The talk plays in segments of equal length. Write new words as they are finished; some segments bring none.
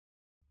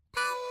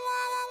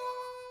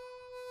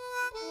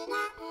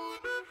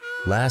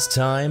Last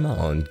time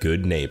on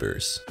Good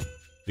Neighbors.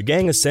 The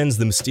gang ascends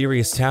the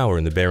mysterious tower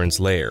in the Baron's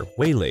lair,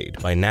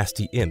 waylaid by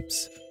nasty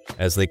imps.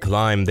 As they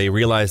climb, they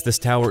realize this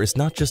tower is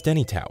not just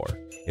any tower.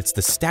 It's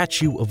the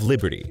Statue of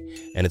Liberty,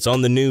 and it's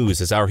on the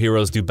news as our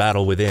heroes do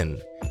battle within.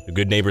 The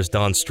Good Neighbors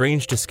don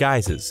strange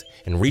disguises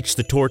and reach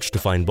the torch to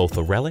find both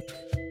a relic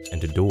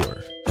and a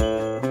door.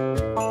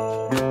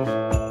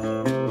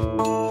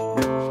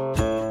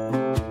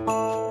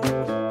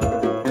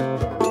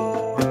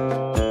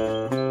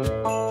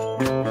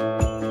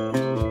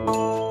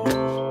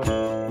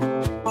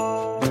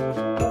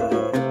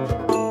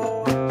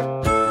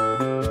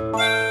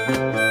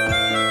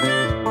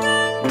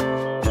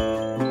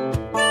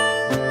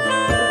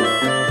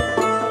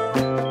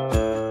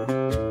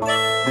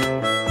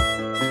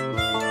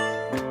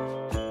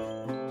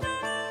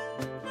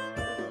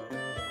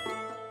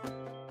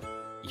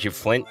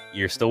 Flint,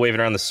 you're still waving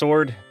around the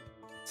sword.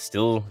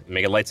 Still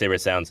making lightsaber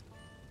sounds.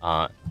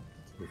 Yeah,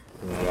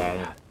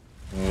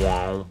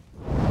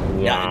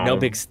 no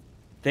big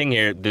thing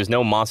here. There's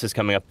no monsters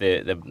coming up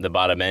the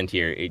bottom end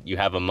here. You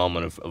have a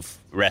moment of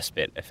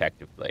respite,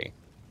 effectively.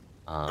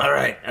 All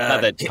right.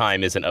 Not that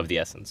time isn't of the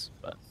essence,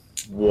 but.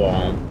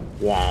 All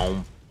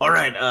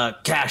right,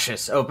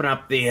 Cassius, open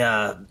up the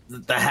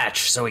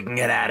hatch so we can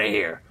get out of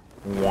here.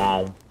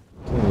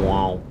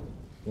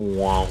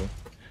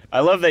 I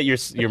love that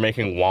you're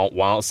making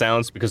wow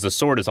sounds because the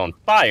sword is on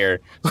fire,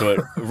 so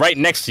right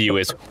next to you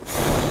is,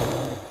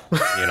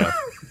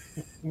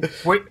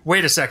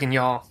 Wait a second,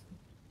 y'all.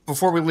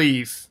 Before we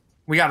leave,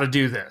 we got to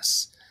do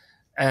this,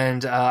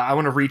 and I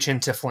want to reach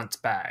into Flint's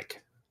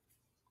bag.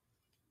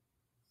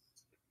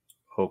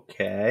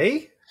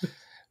 Okay.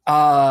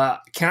 Can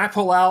I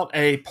pull out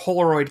a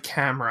Polaroid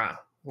camera,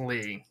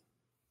 Lee?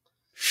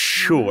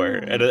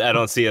 Sure. I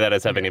don't see that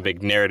as having a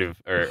big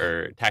narrative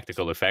or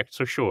tactical effect,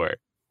 so sure.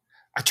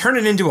 I turn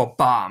it into a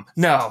bomb.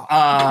 No,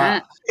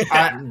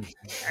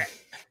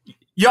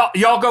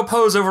 y'all go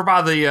pose over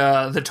by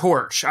the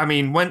torch. I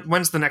mean,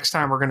 when's the next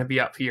time we're going to be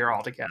up here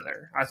all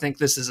together? I think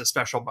this is a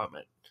special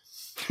moment.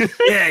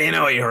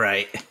 Yeah, you're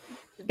right.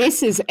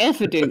 This is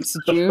evidence,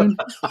 June.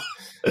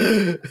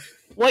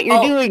 What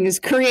you're doing is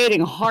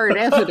creating hard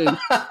evidence.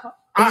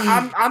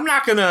 I'm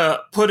not going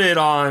to put it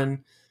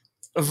on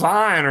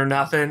Vine or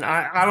nothing.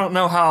 I don't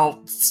know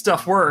how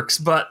stuff works,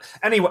 but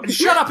anyway,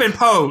 shut up and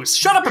pose.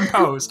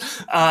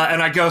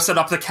 And I go set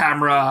up the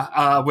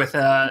camera with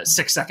a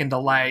 6-second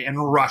delay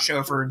and rush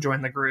over and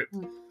join the group.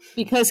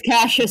 Because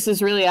Cassius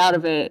is really out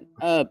of it,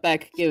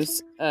 Beck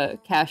gives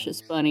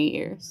Cassius bunny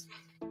ears.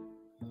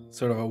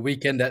 Sort of a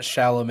Weekend at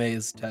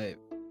Chalamet's type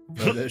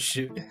photo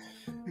shoot.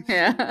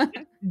 Yeah.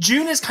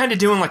 June is kind of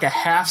doing like a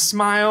half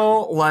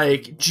smile,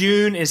 like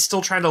June is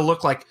still trying to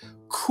look like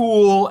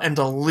cool and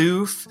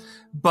aloof,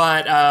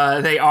 but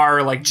they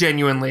are like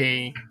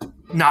genuinely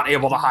not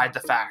able to hide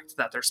the fact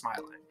that they're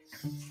smiling.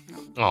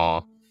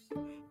 Aw.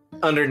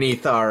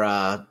 Underneath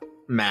are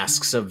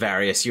masks of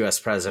various U.S.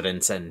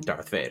 presidents and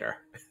Darth Vader.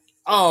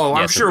 Oh,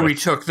 I'm Yes, sure we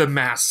took the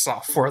masks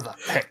off for the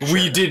picture.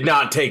 We did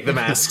not take the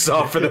masks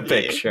off for the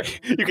picture.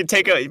 You can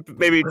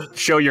maybe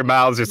show your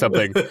mouths or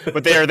something,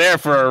 but they are there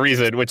for a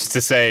reason, which is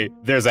to say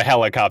there's a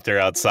helicopter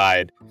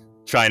outside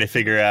trying to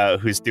figure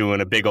out who's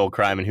doing a big old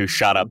crime and who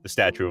shot up the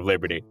Statue of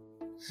Liberty.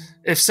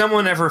 If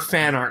someone ever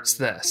fan arts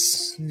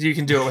this, you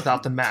can do it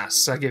without the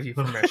masks. I give you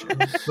permission.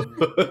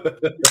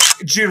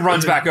 June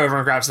runs back over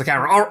and grabs the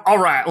camera. All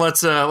right,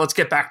 let's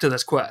get back to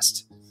this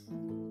quest.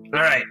 All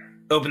right,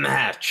 open the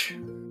hatch.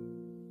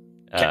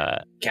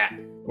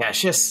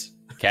 Cassius?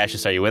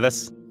 Cassius, are you with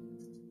us?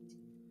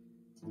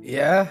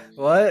 Yeah?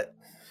 What?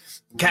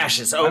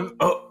 Cassius,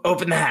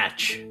 open the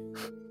hatch.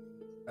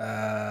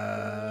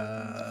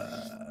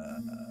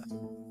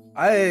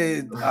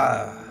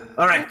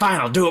 All right, fine,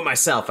 I'll do it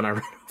myself. And I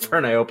run over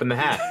and I open the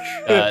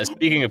hatch.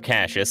 Speaking of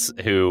Cassius,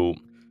 who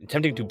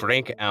attempting to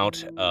break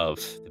out of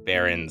the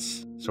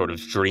Baron's sort of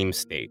dream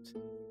state.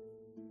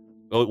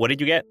 What did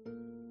you get?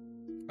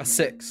 A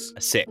 6.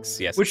 A 6,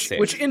 yes.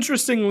 Which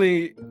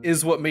interestingly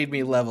is what made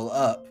me level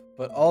up,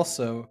 but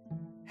also,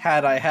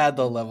 had I had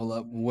the level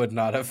up, would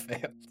not have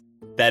failed.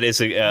 That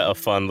is a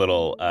fun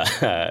little,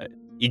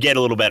 you get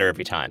a little better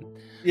every time.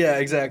 Yeah,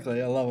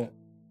 exactly. I love it.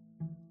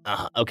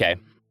 Okay.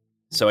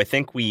 So I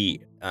think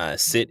we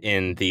sit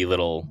in the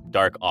little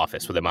dark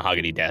office with a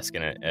mahogany desk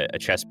and a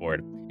chessboard,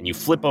 and you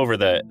flip over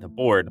the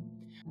board,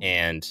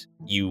 and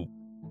you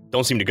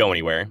don't seem to go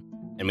anywhere.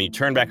 And when you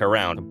turn back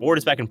around, the board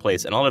is back in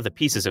place, and all of the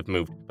pieces have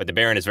moved, but the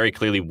Baron is very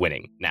clearly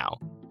winning now.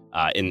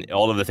 In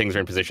all of the things are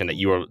in position that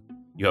you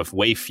have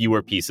way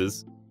fewer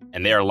pieces,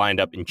 and they are lined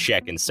up in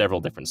check in several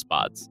different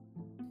spots.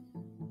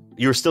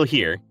 You're still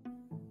here,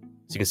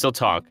 so you can still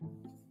talk,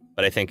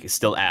 but I think it's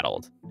still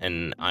addled,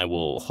 and I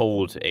will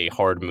hold a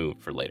hard move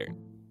for later.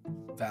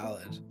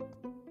 Valid.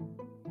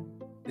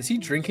 Is he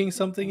drinking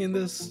something in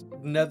this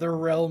nether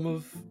realm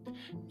of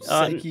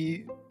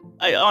psyche?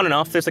 On and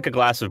off. There's like a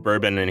glass of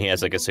bourbon, and he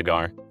has like a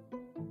cigar.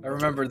 I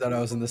remembered that I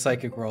was in the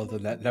psychic world,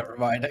 and that never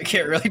mind. I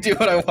can't really do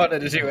what I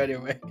wanted to do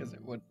anyway because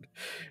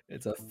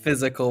it's a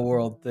physical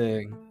world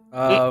thing.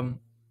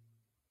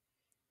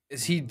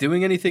 Is he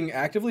doing anything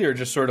actively or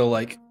just sort of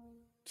like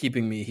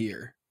keeping me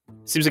here?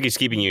 Seems like he's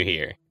keeping you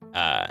here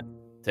to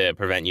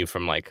prevent you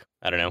from, like,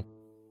 I don't know,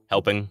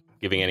 helping,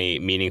 giving any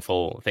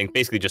meaningful thing,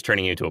 basically just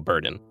turning you into a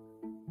burden.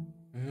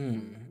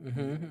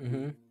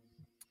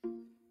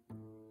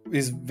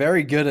 He's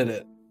very good at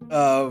it.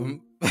 I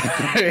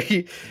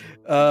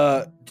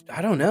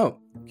don't know.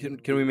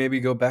 Can we maybe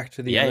go back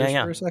to the others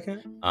for a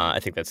second? I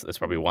think that's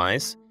probably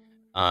wise.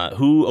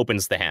 Who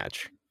opens the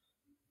hatch?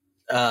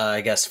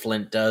 I guess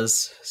Flint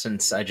does,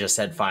 since I just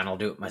said fine, I'll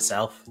do it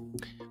myself.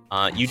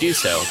 You do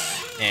so,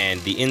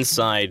 and the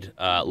inside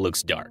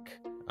looks dark.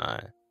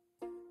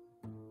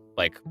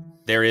 Like,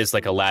 there is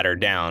like a ladder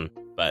down,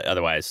 but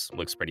otherwise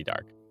looks pretty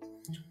dark.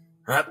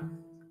 Up,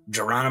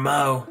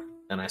 Geronimo,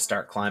 and I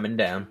start climbing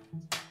down.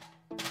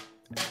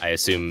 I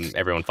assume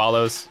everyone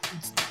follows.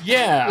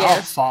 Yeah,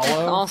 I'll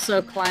follow.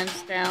 Also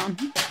climbs down.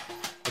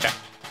 Okay.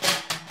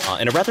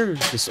 In a rather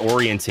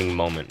disorienting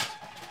moment,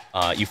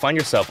 you find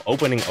yourself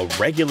opening a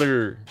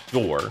regular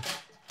door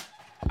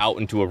out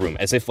into a room,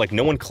 as if like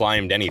no one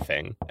climbed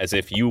anything, as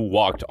if you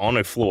walked on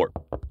a floor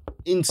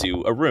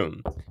into a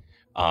room.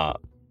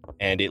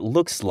 And it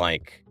looks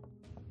like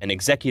an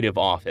executive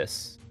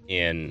office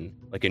in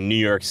like a New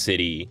York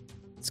City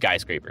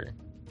skyscraper.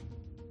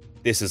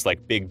 This is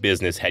like big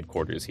business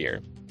headquarters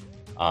here.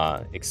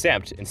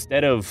 Except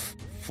instead of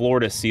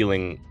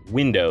floor-to-ceiling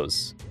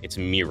windows, it's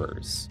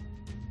mirrors.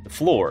 The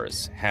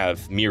floors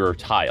have mirror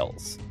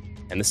tiles,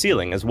 and the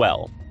ceiling as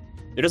well.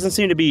 There doesn't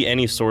seem to be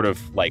any sort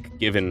of like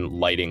given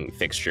lighting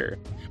fixture,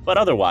 but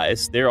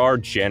otherwise there are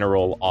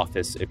general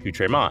office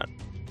accoutrements,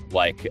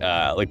 like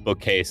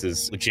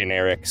bookcases,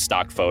 generic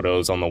stock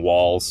photos on the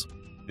walls.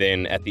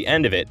 Then at the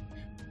end of it,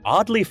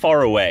 oddly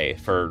far away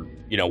for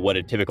what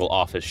a typical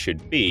office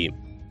should be,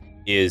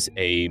 is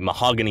a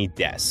mahogany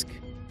desk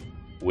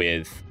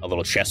with a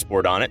little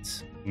chessboard on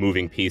it,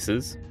 moving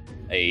pieces,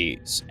 a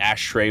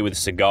ashtray with a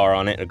cigar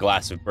on it, a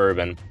glass of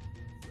bourbon,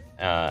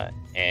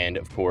 and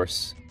of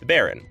course the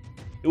Baron,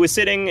 who is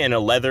sitting in a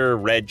leather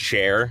red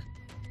chair,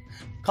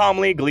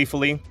 calmly,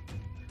 gleefully.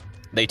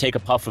 They take a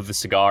puff of the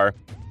cigar.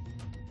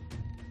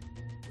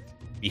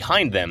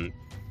 Behind them,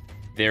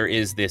 there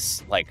is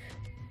this like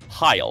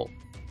pile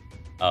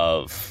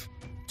of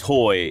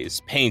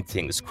toys,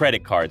 paintings,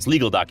 credit cards,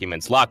 legal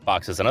documents,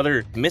 lockboxes, and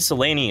other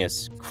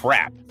miscellaneous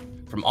crap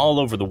from all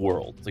over the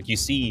world. Like you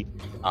see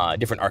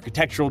different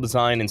architectural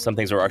design, and some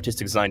things are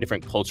artistic design,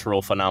 different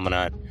cultural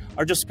phenomena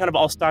are just kind of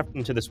all stuffed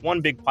into this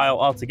one big pile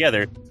all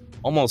together,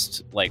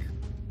 almost like,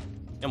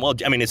 well,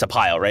 I mean, it's a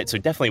pile, right? So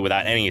definitely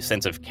without any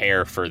sense of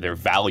care for their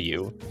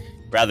value,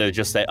 rather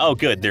just say, oh,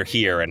 good, they're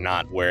here and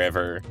not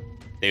wherever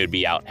they would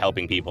be out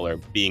helping people or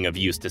being of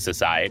use to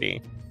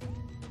society.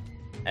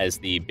 As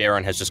the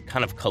Baron has just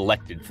kind of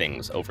collected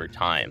things over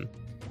time.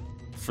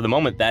 For the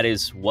moment, that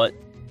is what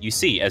you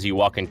see as you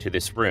walk into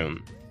this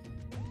room.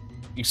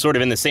 You're sort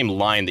of in the same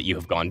line that you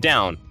have gone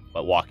down,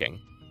 but walking.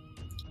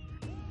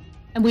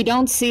 And we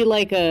don't see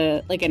like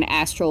an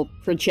astral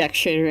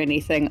projection or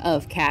anything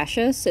of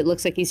Cassius. It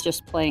looks like he's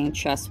just playing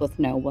chess with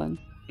no one.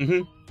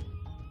 Mm-hmm.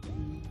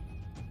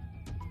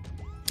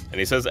 And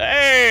he says,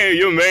 hey,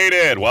 you made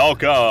it!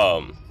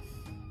 Welcome!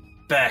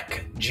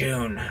 Beck,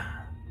 June,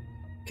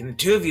 can the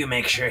two of you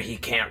make sure he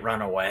can't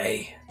run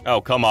away?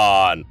 Oh, come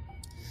on.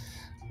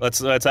 Let's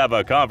have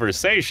a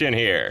conversation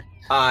here.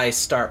 I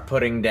start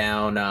putting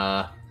down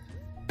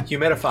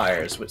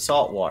humidifiers with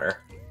salt water.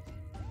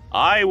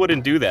 I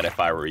wouldn't do that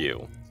if I were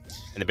you.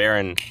 And the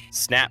Baron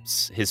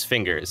snaps his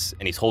fingers,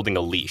 and he's holding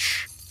a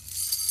leash.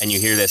 And you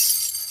hear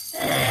this.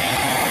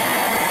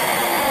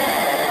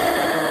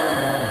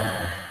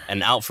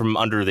 And out from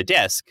under the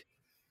desk,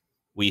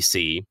 we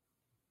see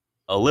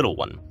a little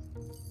one.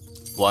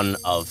 One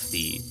of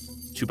the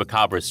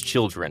Chupacabra's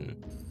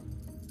children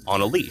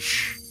on a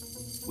leash.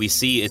 We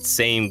see its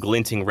same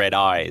glinting red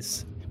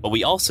eyes, but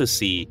we also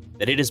see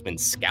that it has been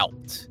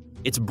scalped.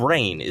 Its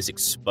brain is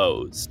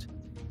exposed,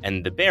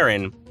 and the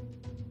Baron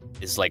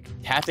is like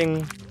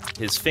tapping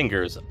his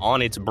fingers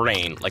on its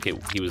brain like if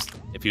he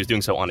was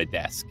doing so on a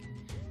desk.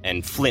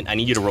 And Flint, I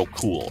need you to roll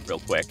cool real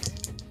quick.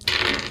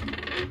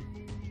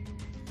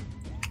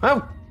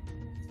 Oh,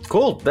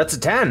 cool. That's a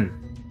 10.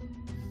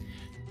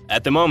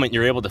 At the moment,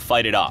 you're able to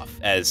fight it off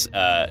as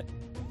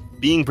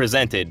being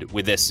presented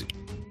with this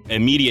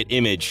immediate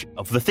image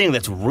of the thing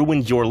that's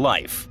ruined your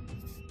life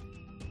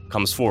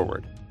comes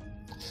forward.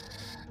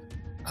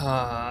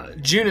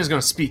 June is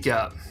going to speak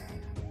up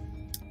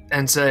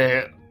and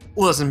say,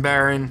 listen,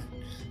 Baron,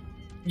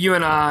 you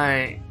and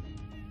I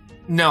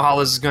know how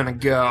this is going to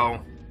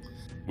go.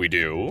 We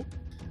do?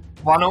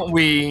 Why don't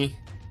we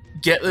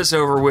get this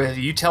over with?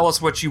 You tell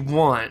us what you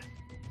want,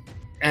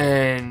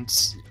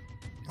 and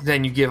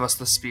then you give us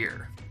the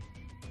spear.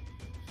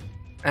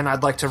 And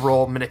I'd like to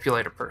roll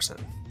manipulate a person.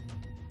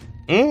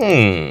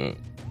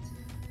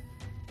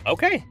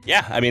 Okay.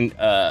 Yeah, I mean,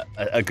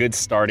 a good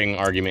starting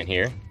argument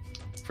here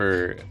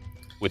for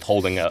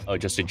withholding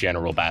just a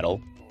general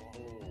battle.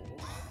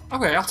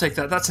 Okay, I'll take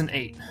that. That's an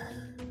 8.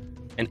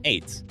 An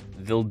 8.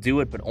 they'll do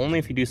it, but only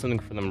if you do something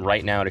for them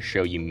right now to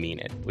show you mean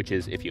it, which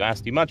is if you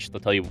ask too much,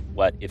 they'll tell you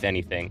what, if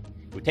anything,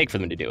 it would take for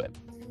them to do it.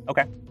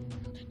 Okay.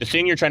 The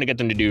thing you're trying to get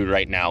them to do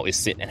right now is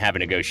sit and have a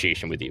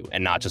negotiation with you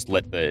and not just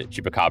let the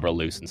Chupacabra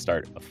loose and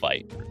start a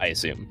fight, I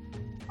assume.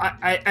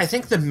 I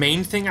think the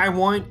main thing I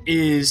want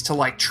is to,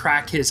 like,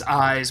 track his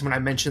eyes when I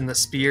mention the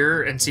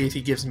spear and see if he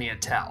gives me a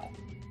tell.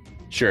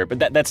 Sure, but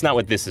that's not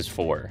what this is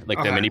for. Like,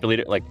 Okay. the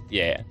manipulator, like,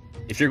 yeah.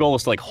 If your goal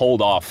is to, like,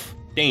 hold off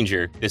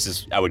danger, this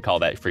is, I would call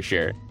that for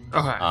sure.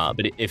 Okay.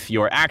 But if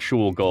your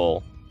actual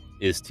goal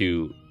is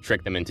to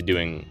trick them into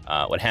doing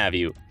what have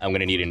you, I'm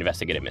going to need an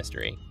investigative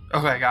mystery.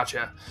 Okay,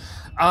 gotcha.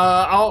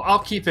 I'll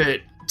keep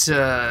it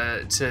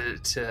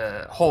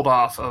to hold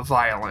off a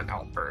violent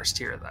outburst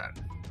here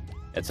then.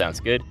 That sounds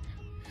good.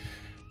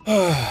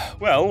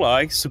 Well,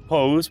 I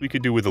suppose we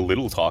could do with a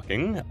little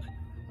talking.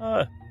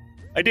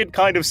 I did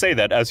kind of say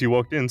that as you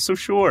walked in, so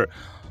sure.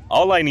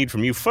 All I need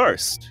from you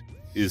first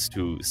is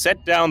to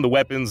set down the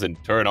weapons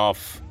and turn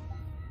off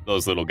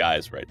those little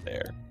guys right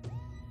there.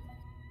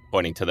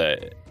 Pointing to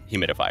the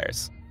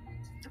humidifiers.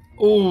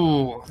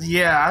 Oh,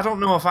 yeah, I don't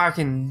know if I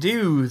can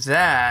do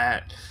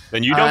that.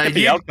 Then you don't get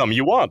the outcome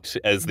you want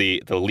as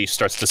the leash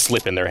starts to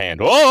slip in their hand.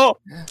 Oh!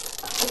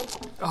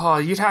 Oh,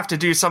 you'd have to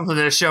do something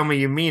to show me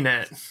you mean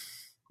it.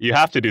 You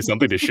have to do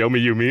something to show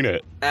me you mean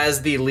it.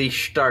 As the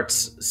leash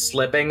starts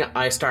slipping,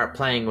 I start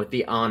playing with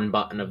the on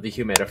button of the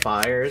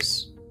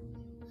humidifiers.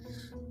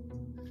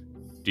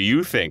 Do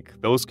you think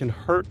those can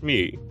hurt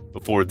me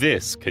before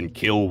this can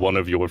kill one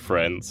of your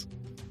friends?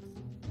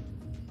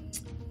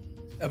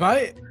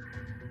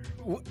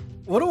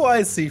 What do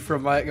I see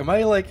from am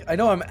I like, I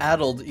know I'm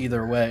addled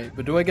either way,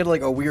 but do I get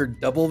like a weird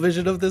double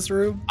vision of this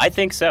room? I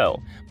think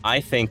so. I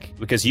think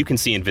because you can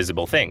see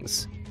invisible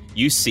things.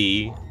 You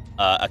see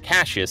a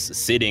Cassius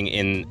sitting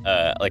in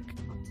like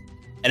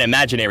an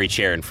imaginary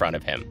chair in front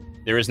of him.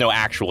 There is no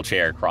actual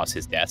chair across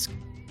his desk.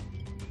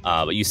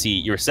 But you see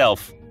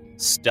yourself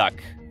stuck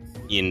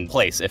in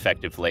place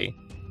effectively,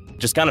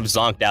 just kind of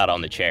zonked out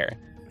on the chair.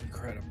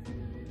 Incredible.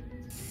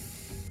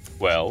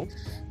 Well,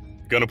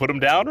 gonna put him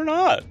down or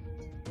not?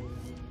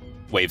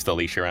 Waves the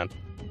leash around.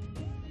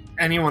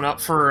 Anyone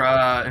up for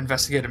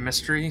investigative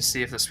mystery?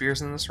 See if the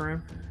spear's in this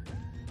room?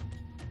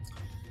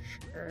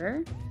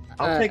 Sure.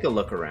 I'll take a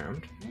look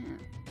around.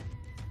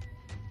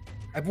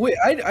 Wait,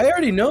 I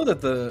already know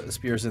that the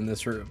spear's in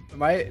this room.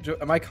 Am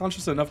I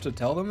conscious enough to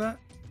tell them that?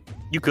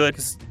 You could.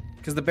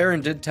 Because the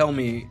Baron did tell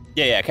me.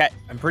 Yeah.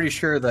 I'm pretty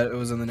sure that it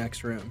was in the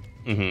next room.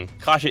 Mm-hmm.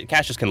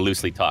 Cassius can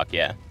loosely talk,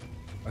 yeah.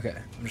 Okay,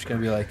 I'm just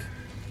gonna be like,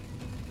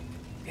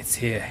 it's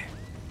here.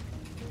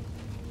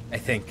 I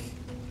think.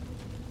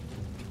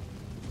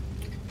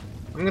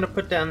 I'm gonna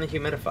put down the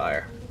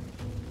humidifier.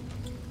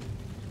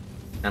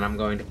 And I'm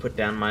going to put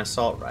down my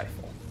assault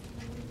rifle.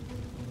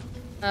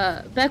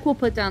 Beck will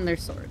put down their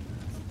sword.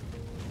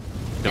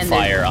 The And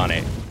fire then- on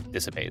it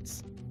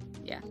dissipates.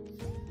 Yeah.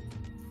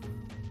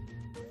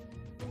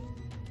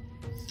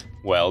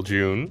 Well,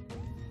 June,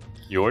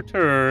 your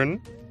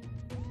turn.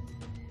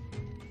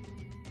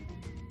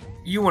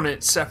 You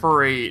wouldn't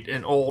separate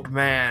an old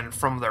man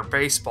from their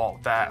baseball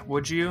bat,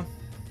 would you?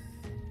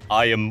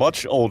 I am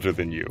much older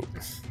than you.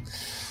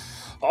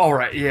 All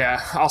right,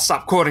 yeah. I'll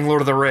stop quoting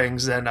Lord of the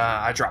Rings, and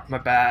I drop my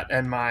bat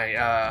and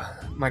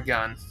my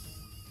gun.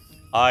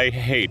 I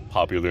hate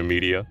popular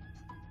media.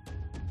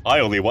 I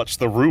only watch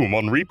The Room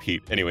on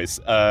repeat. Anyways,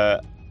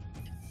 the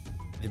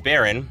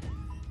Baron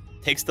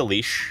takes the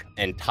leash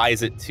and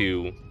ties it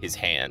to his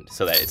hand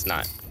so that it's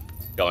not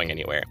going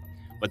anywhere.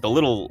 But the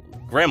little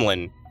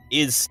gremlin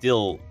is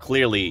still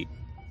clearly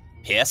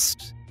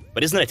pissed,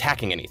 but isn't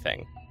attacking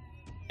anything.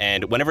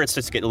 And whenever it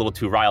starts to get a little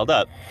too riled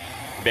up,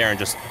 the Baron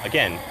just,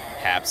 again,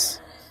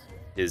 taps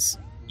his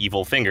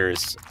evil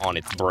fingers on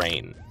its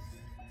brain.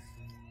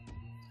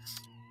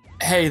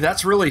 Hey,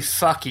 that's really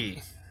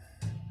fucky.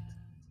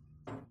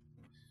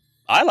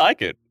 I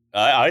like it.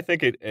 I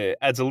think it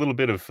adds a little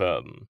bit of,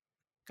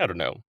 I don't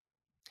know.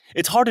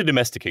 It's hard to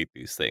domesticate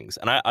these things,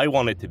 and I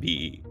want it to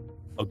be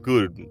a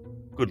good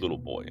little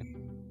boy.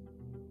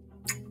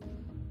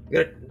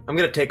 I'm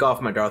gonna take off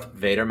my Darth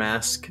Vader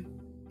mask.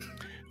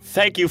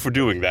 Thank you for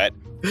doing that.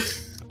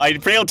 I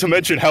failed to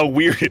mention how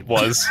weird it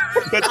was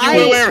that you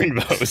were wearing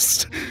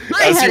those.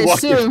 I as had you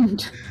walked in.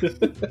 assumed.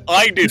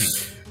 I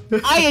didn't.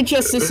 I had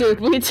just assumed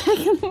we had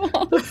taken them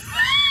off.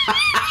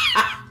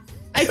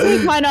 I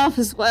take mine off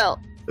as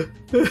well.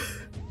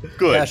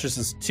 Good. Cassius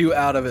is too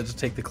out of it to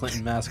take the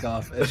Clinton mask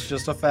off. It's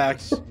just a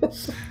fact.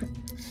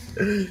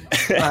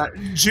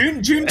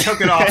 June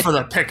took it off for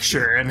the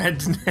picture and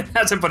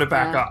hasn't put it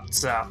back on,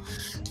 so.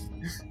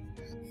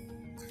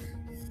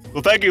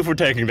 Well, thank you for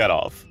taking that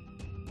off.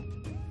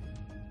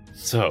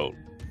 So,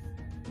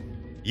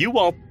 you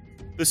want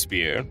the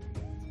spear,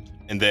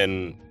 and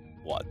then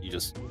what? You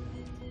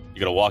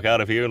gonna walk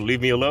out of here and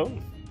leave me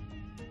alone?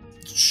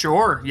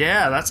 Sure,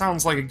 yeah, that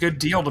sounds like a good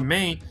deal to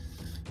me.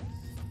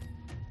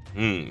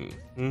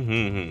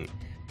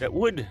 That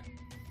would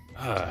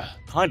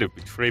kind of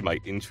betray my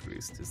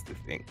interest, is the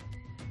thing.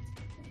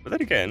 But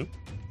then again,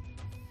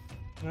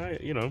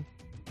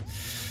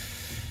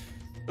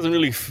 Doesn't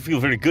really feel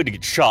very good to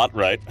get shot,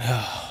 right?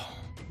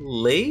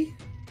 Lee,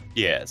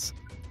 Yes.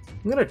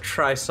 I'm gonna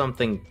try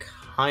something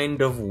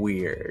kind of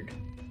weird.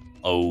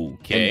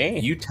 Okay.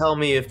 And you tell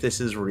me if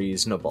this is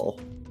reasonable.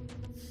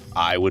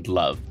 I would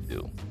love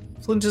to.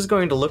 Flint is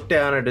going to look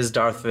down at his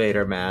Darth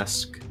Vader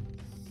mask.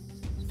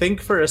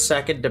 Think for a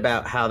second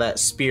about how that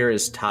spear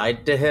is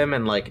tied to him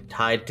and, like,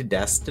 tied to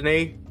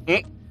destiny.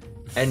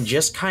 And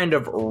just kind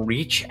of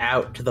reach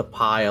out to the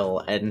pile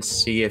and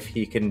see if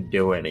he can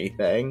do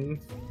anything.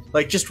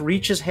 Like, just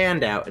reach his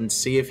hand out and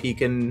see if he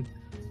can...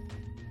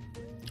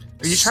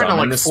 Are you trying to, summon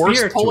like, the force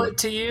spear pull to it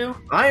to you?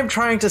 I am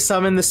trying to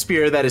summon the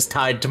spear that is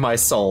tied to my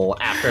soul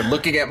after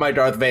looking at my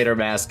Darth Vader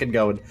mask and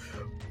going,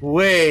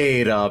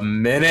 wait a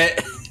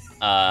minute.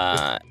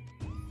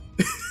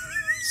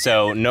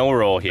 So, no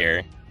roll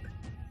here.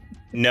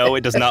 No,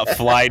 it does not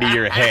fly to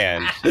your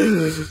hand.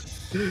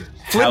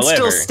 Flint's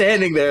still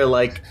standing there,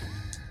 like,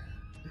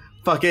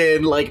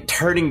 fucking, like,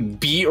 turning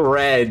beet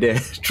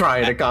red,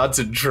 trying to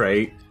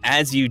concentrate.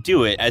 As you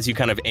do it, as you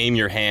kind of aim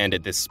your hand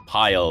at this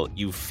pile,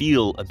 you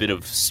feel a bit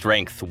of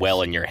strength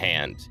well in your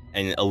hand,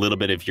 and a little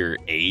bit of your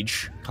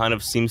age kind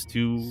of seems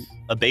to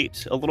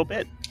abate a little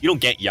bit. You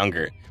don't get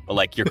younger, but,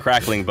 like, your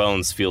crackling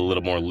bones feel a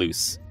little more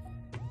loose.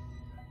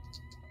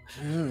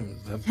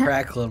 The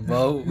crackling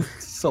bone,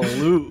 so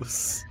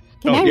loose.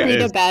 Can I yeah, read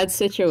it a is. bad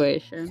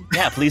situation?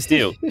 Yeah, please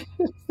do.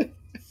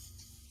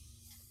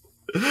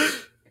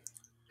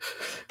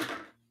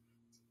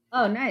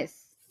 Oh,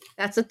 nice.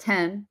 That's a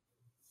 10.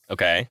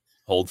 Okay.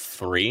 Hold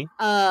 3.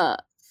 I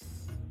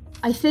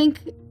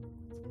think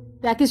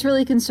Beck is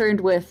really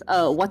concerned with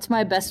what's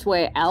my best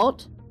way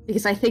out,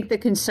 because I think the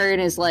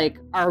concern is, like,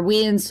 are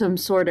we in some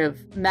sort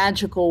of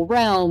magical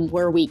realm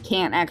where we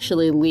can't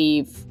actually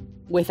leave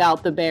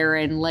without the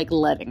Baron, like,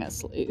 letting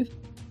us leave?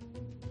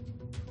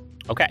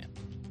 Okay.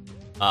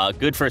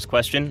 Good first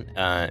question.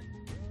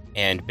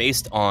 And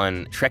based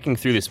on trekking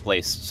through this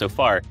place so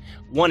far,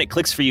 one, it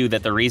clicks for you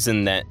that the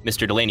reason that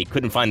Mr. Delaney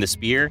couldn't find the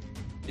spear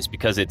is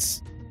because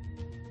it's,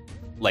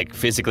 like,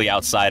 physically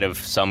outside of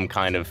some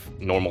kind of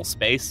normal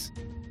space.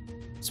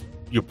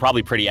 You're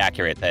probably pretty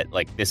accurate that,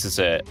 like, this is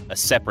a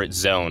separate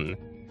zone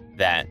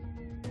that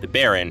the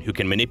Baron, who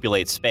can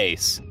manipulate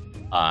space,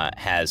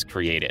 has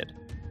created.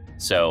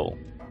 So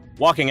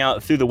walking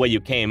out through the way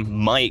you came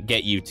might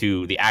get you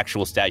to the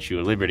actual Statue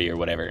of Liberty or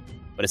whatever.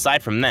 But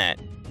aside from that,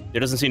 there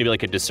doesn't seem to be,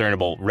 like, a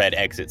discernible red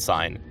exit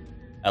sign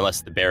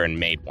unless the Baron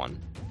made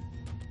one.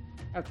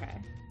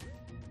 Okay.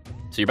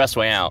 So your best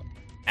way out,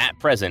 at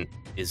present,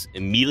 is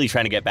immediately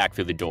trying to get back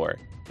through the door.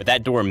 But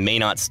that door may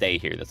not stay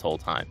here this whole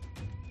time.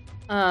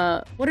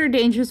 What are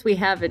dangers we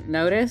haven't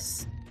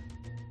noticed?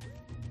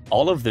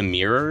 All of the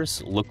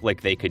mirrors look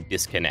like they could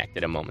disconnect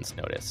at a moment's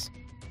notice.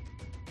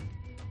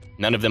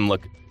 None of them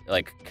look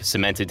like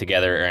cemented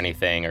together or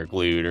anything, or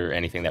glued or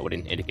anything that would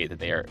indicate that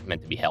they are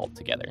meant to be held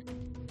together.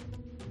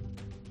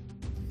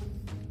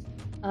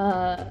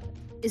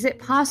 Is it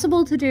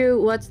possible to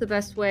do what's the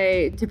best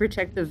way to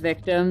protect the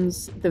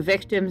victims? The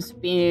victims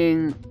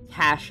being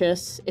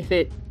Cassius, if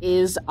it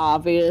is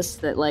obvious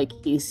that, like,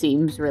 he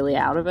seems really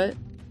out of it?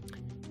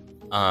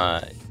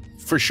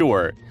 For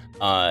sure.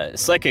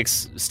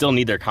 Psychics still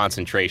need their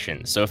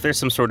concentration, so if there's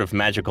some sort of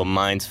magical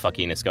mind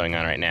fuckiness going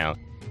on right now,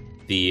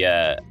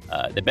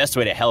 the best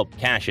way to help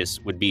Cassius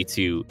would be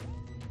to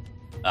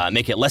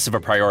make it less of a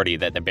priority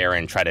that the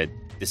Baron try to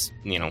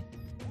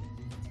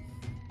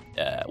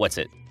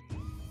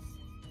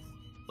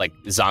like,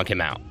 zonk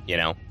him out, you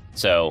know?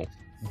 So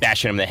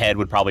bashing him in the head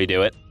would probably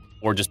do it,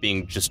 or just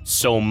being just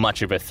so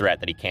much of a threat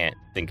that he can't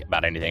think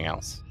about anything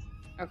else.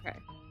 Okay.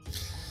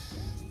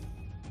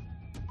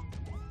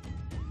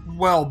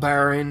 Well,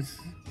 Baron,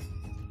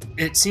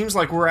 it seems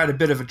like we're at a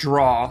bit of a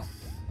draw.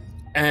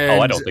 And,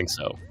 Oh, I don't think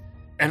so.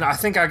 And I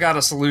think I got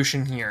a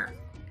solution here.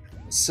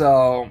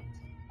 So,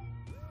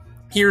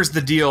 here's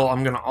the deal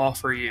I'm going to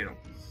offer you.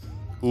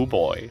 Oh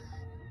boy.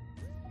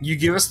 You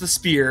give us the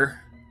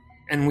spear,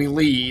 and we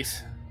leave,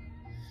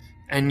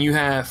 and you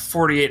have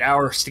 48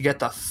 hours to get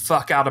the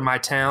fuck out of my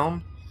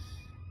town.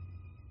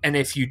 And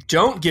if you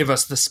don't give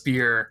us the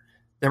spear,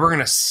 then we're going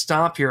to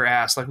stomp your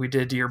ass like we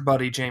did to your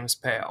buddy James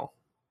Pale.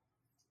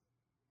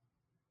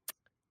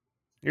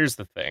 Here's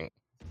the thing.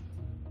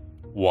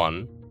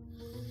 1,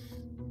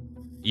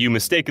 you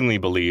mistakenly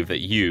believe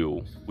that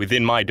you,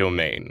 within my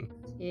domain,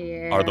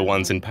 are the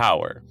ones in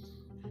power.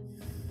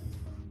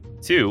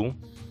 2,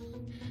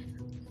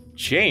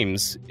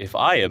 James, if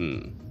I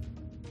am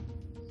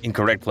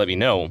incorrect, let me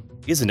know,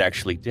 isn't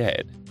actually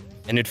dead.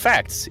 And in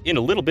fact, in a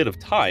little bit of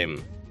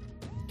time,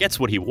 gets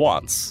what he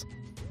wants.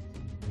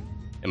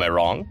 Am I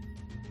wrong?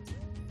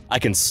 I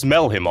can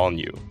smell him on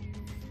you.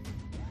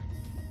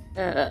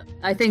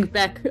 I think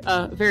Beck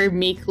very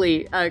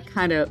meekly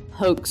kind of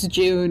pokes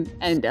June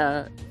and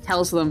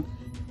tells them,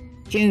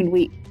 June,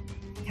 we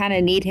kind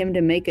of need him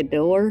to make a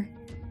door,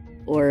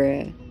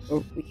 or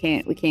we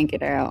can't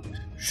get out.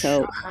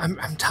 So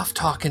I'm tough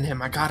talking him.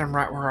 I got him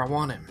right where I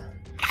want him.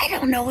 I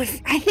don't know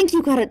I think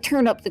you gotta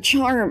turn up the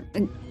charm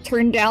and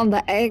turn down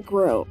the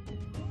aggro.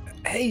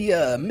 Hey,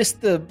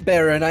 Mr.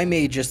 Baron, I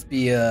may just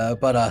be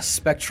but a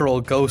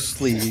spectral,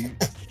 ghostly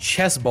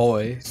chess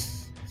boy.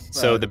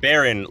 So the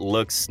Baron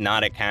looks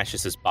not at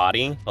Cassius's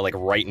body, but like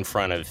right in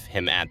front of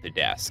him at the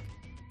desk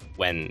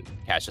when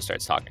Cassius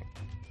starts talking.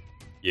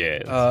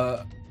 Yes.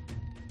 I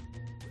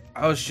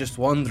was just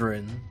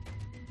wondering,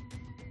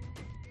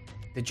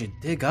 did you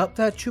dig up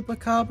that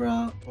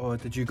chupacabra, or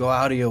did you go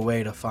out of your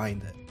way to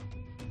find it?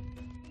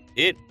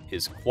 It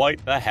is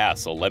quite the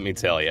hassle, let me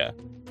tell you.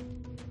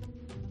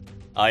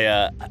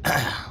 I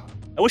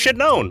wish I'd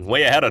known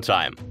way ahead of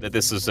time that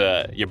this is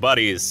your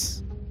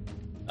buddy's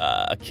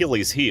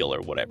Achilles heel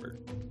or whatever.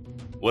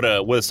 Would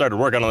have started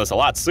working on this a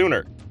lot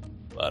sooner.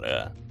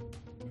 But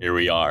here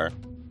we are.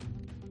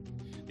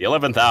 The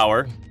 11th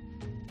hour.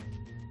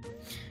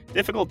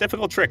 Difficult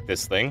trick,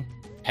 this thing.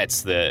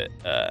 Pets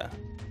the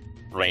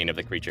brain of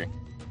the creature.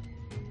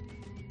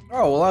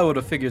 Oh, well, I would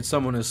have figured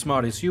someone as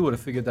smart as you would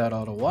have figured that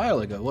out a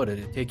while ago. What, did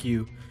it take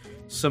you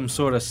some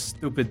sort of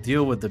stupid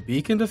deal with the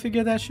beacon to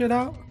figure that shit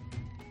out?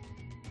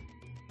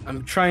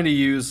 I'm trying to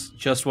use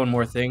just one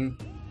more thing.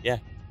 Yeah,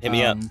 hit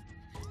me up.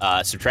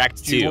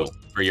 Subtract 2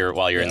 for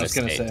while you're in this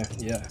state. I was gonna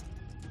say,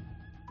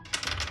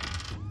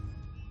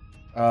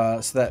 yeah.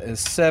 So that is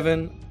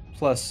 7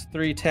 plus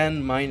 3,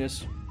 10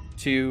 minus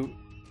 2,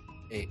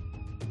 8.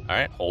 All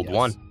right, hold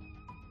Yes.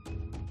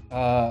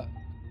 1.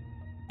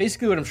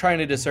 Basically, what I'm trying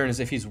to discern is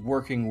if he's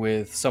working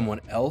with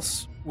someone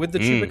else with the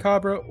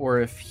chupacabra, or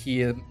if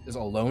he is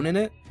alone in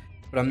it.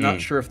 But I'm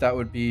not sure if that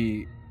would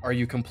be, are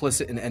you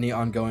complicit in any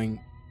ongoing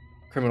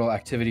criminal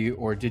activity,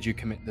 or did you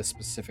commit this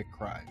specific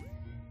crime?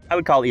 I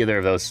would call either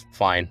of those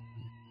fine.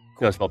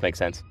 Those both make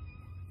sense.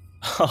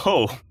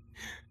 Oh,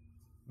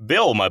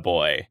 Bill, my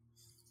boy.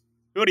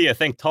 Who do you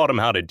think taught him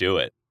how to do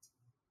it?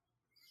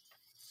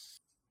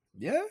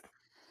 Yeah?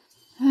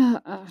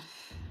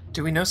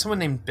 Do we know someone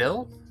named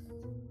Bill?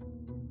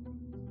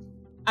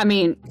 I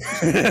mean,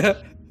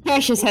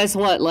 Cassius has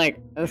what, like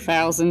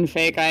 1,000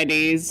 fake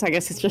IDs? I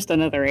guess it's just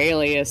another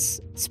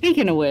alias.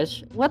 Speaking of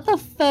which, what the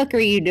fuck are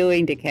you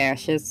doing to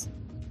Cassius?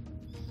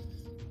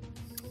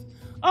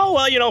 Oh,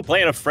 well,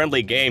 playing a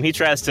friendly game. He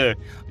tries to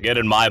get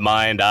in my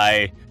mind.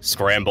 I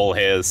scramble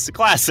his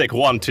classic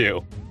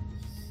 1-2.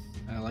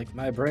 I like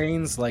my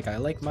brains like I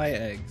like my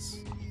eggs.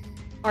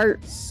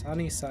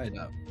 Sunny side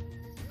up.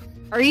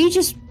 Are you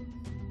just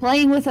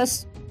playing with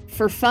us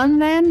for fun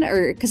then?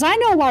 Or, because I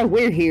know why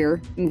we're here,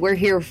 and we're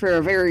here for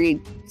a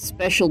very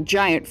special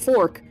giant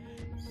fork.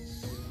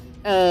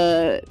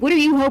 What are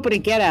you hoping to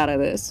get out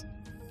of this?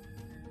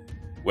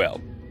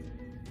 Well,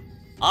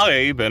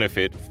 I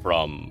benefit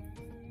from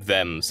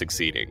them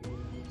succeeding.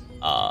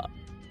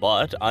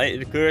 But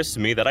it occurs to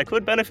me that I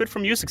could benefit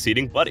from you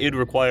succeeding, but it'd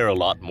require a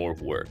lot more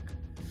work.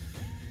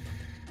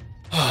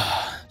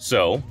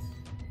 So,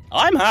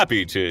 I'm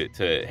happy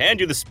to hand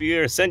you the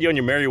spear, send you on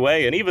your merry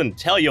way, and even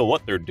tell you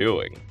what they're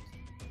doing.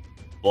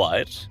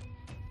 But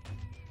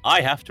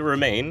I have to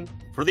remain,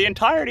 for the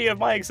entirety of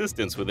my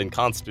existence, within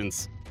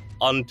Constance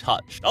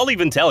untouched. I'll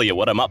even tell you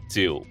what I'm up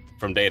to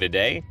from day to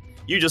day.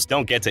 You just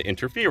don't get to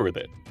interfere with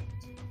it.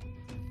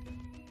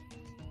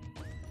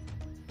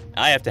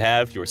 I have to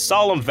have your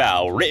solemn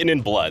vow written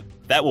in blood.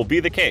 That will be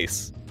the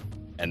case.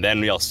 And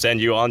then I'll send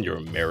you on your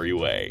merry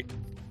way.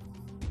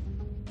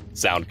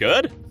 Sound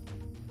good?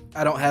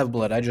 I don't have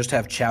blood, I just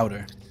have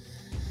chowder.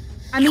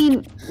 I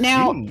mean,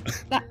 now,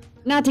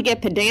 not to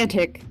get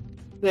pedantic,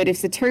 but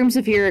if the terms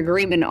of your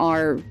agreement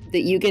are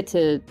that you get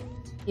to,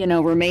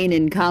 remain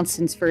in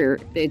Constance for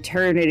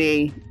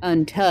eternity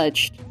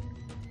untouched,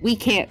 we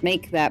can't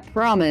make that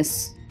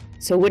promise.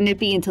 So wouldn't it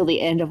be until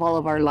the end of all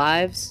of our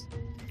lives?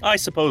 I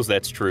suppose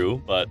that's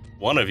true, but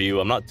one of you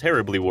I'm not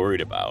terribly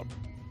worried about.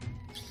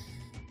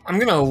 I'm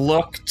gonna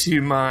look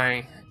to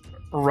my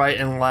right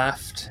and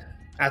left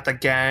at the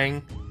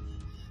gang,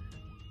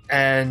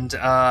 and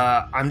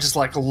I'm just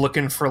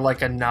looking for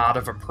a nod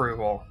of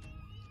approval.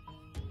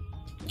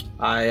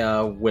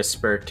 I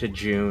whisper to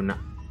June,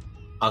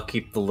 I'll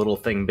keep the little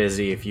thing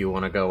busy if you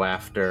want to go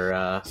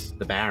after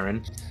the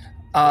Baron.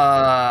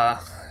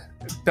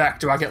 Beck,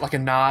 do I get a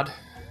nod?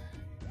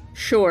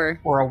 Sure.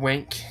 Or a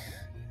wink?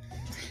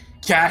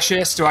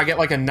 Cassius, do I get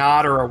a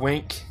nod or a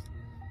wink?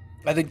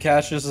 I think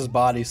Cassius's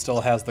body still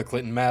has the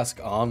Clinton mask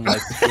on,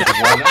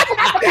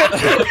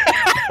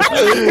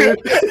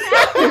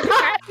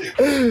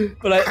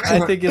 But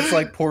I think it's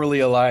poorly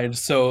aligned,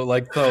 so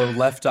the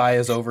left eye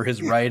is over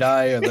his right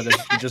eye, and then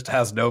he just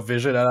has no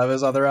vision out of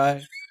his other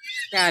eye.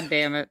 God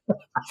damn it.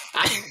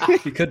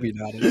 He could be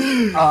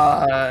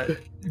nodding.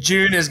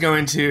 June is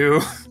going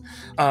to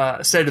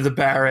say to the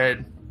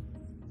Baron,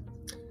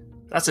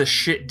 "That's a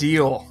shit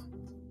deal.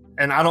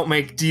 And I don't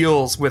make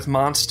deals with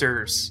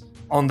monsters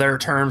on their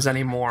terms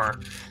anymore."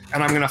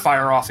 And I'm going to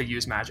fire off a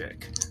use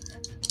magic.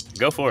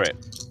 Go for it.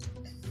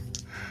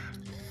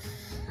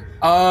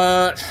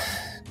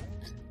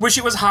 Wish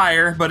it was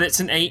higher, but it's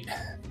an 8.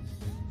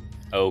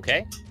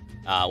 Okay.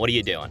 What are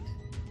you doing?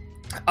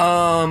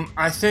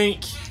 I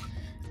think,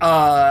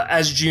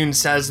 as June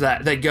says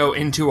that, they go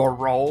into a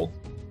roll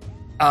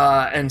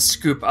and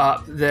scoop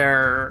up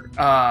their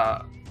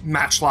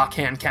matchlock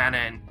hand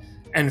cannon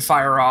and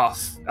fire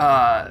off.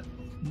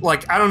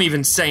 Like, I don't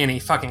even say any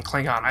fucking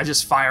Klingon. I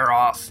just fire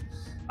off,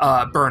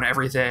 burn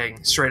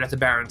everything straight at the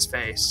Baron's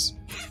face.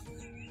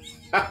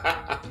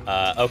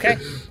 Okay.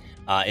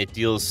 It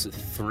deals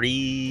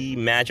 3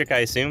 magic, I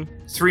assume?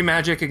 3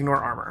 magic, ignore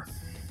armor.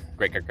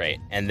 Great.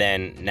 And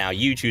then now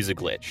you choose a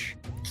glitch.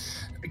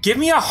 Give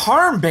me a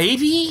harm,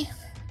 baby!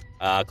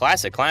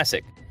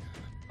 Classic.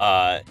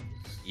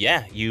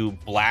 Yeah, you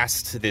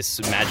blast this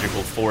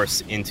magical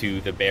force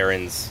into the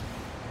Baron's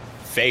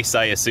face,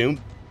 I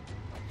assume.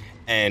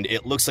 And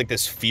it looks like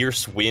this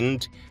fierce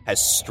wind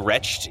has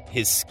stretched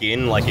his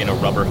skin like in a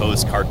rubber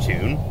hose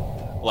cartoon.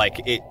 Like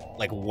it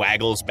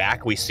waggles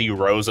back. We see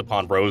rows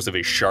upon rows of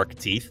his shark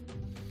teeth.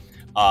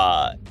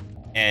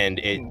 And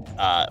it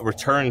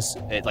returns,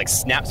 it like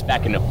snaps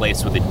back into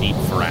place with a deep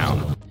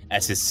frown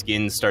as his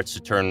skin starts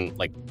to turn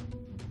like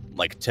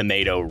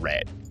tomato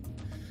red.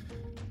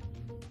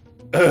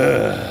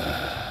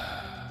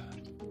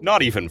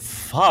 Not even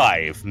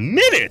 5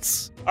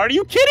 minutes! Are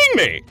you kidding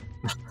me?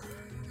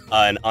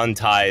 And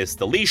unties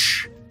the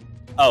leash.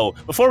 Oh,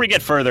 before we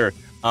get further,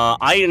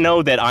 I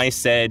know that I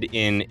said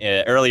in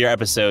earlier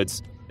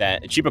episodes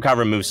that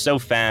Chupacabra moves so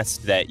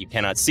fast that you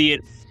cannot see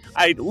it.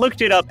 I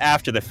looked it up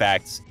after the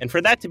fact, and for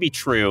that to be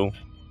true,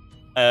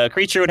 a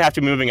creature would have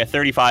to be moving at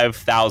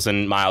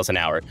 35,000 miles an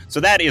hour. So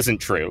that isn't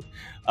true.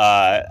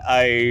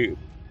 I'm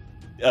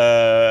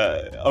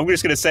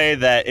just going to say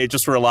that it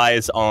just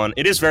relies on...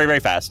 It is very, very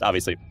fast,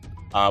 obviously,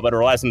 but it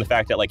relies on the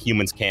fact that like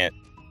humans can't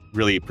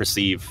really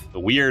perceive the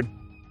weird,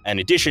 in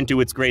addition to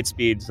its great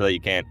speed, so that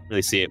you can't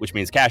really see it, which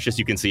means, Cassius,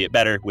 you can see it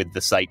better with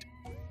the sight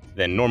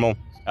than normal,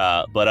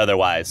 but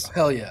otherwise...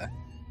 Hell yeah.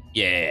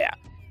 Yeah.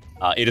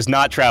 It is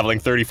not traveling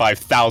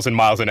 35,000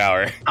 miles an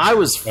hour. I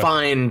was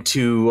fine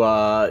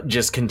to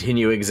just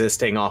continue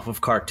existing off of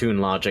cartoon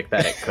logic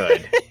that it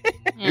could.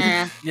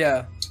 Yeah.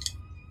 Yeah.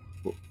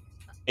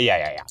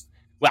 Yeah.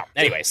 Well,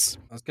 anyways.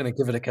 I was gonna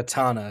give it a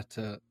katana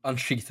to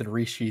unsheath and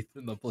resheath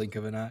in the blink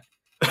of an eye.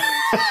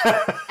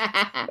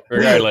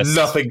 Regardless.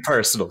 Nothing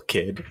personal,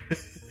 kid.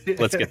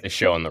 Let's get this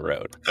show on the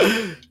road.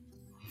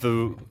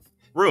 The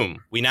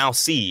room, we now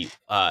see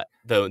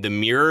the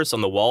mirrors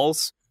on the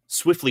walls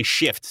swiftly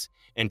shift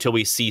until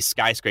we see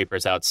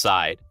skyscrapers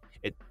outside.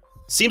 It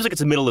seems like it's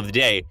the middle of the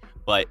day,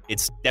 but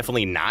it's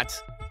definitely not,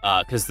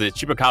 because the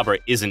Chupacabra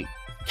isn't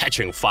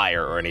catching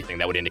fire or anything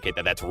that would indicate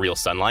that that's real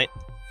sunlight.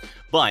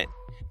 But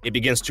it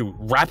begins to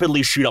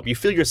rapidly shoot up. You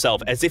feel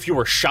yourself as if you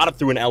were shot up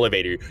through an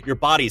elevator. Your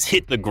body's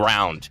hit the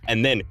ground,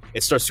 and then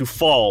it starts to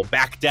fall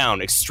back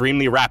down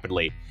extremely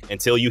rapidly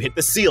until you hit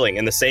the ceiling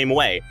in the same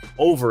way,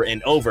 over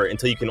and over,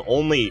 until you can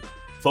only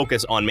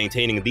focus on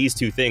maintaining these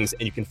 2 things,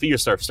 and you can feel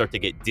yourself start to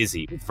get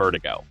dizzy with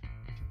vertigo.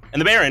 And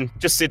the Baron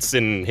just sits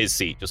in his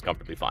seat, just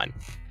comfortably fine.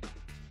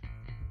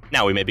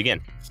 Now we may begin.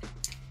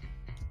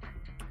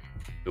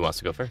 Who wants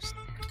to go first?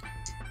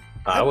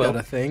 I will.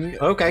 Got a thing.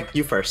 Okay,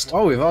 you first.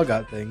 Oh, we've all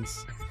got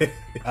things.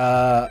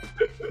 I'm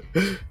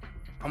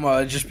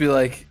gonna just be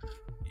like,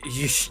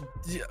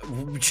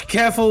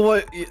 careful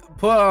what you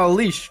put on a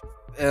leash,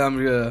 and I'm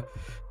gonna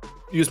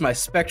use my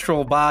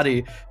spectral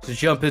body to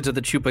jump into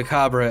the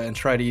Chupacabra and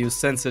try to use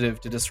sensitive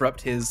to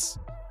disrupt his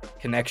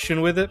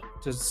connection with it,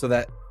 just so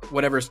that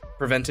whatever's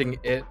preventing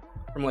it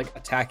from like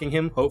attacking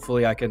him,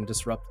 hopefully I can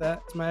disrupt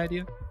that. Is my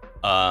idea.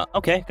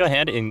 Okay, go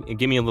ahead and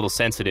give me a little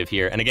sensitive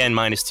here. And again,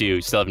 -2.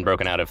 You still haven't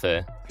broken out of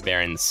the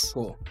Baron's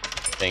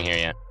thing here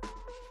yet.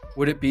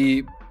 Would it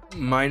be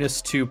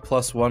 -2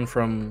 + 1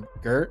 from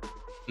Gert?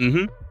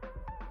 Mm-hmm.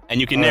 And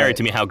you can narrate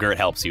to me how Gert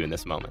helps you in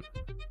this moment.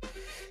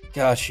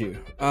 Got you.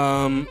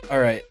 All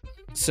right.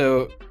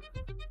 So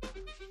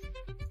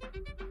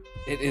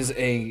it is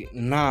a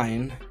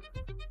 9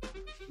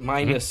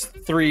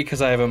 -3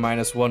 because I have a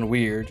 -1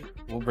 weird.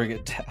 We'll bring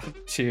it down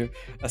to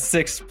a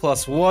 6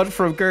 + 1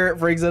 from Gert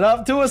brings it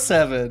up to a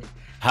 7.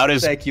 How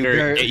does Thank you, Gert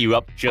Gert. get you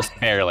up just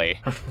barely?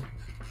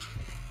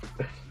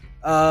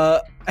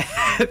 I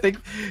think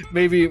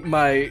maybe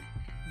my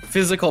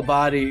physical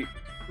body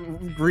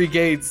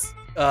regains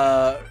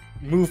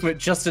movement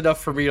just enough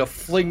for me to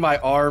fling my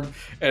arm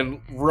and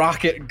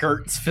rocket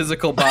Gert's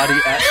physical body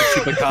at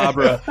the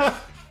Chupacabra.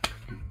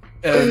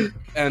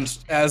 And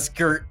as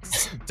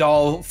Gert's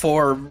doll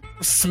form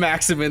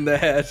smacks him in the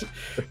head,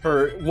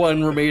 her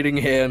one remaining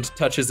hand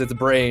touches its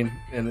brain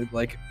and it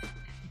like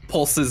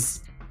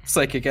pulses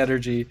psychic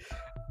energy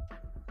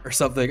or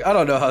something. I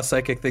don't know how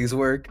psychic things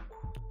work.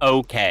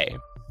 Okay.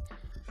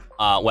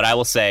 What I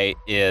will say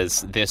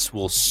is this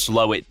will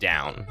slow it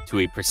down to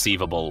a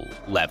perceivable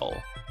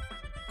level.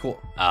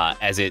 Cool.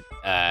 As it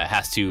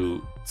has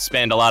to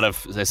spend a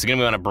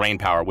significant amount of brain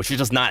power, which it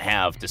does not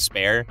have to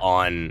spare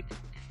on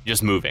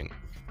just moving,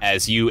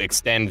 as you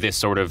extend this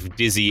sort of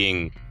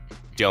dizzying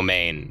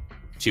domain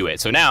to it.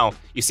 So now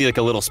you see like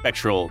a little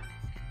spectral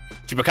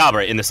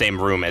Chupacabra in the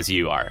same room as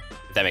you are,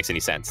 if that makes any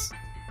sense.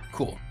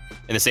 Cool.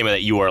 In the same way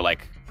that you are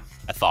like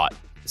a thought,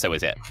 so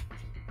is it.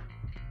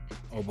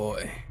 Oh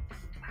boy.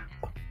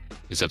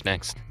 Who's up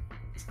next?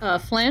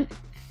 Flint?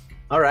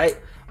 All right.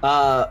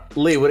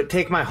 Lee, would it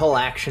take my whole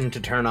action to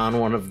turn on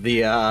one of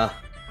the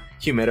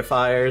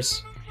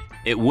humidifiers?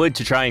 It would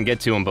to try and get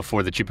to him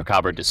before the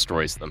Chupacabra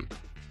destroys them,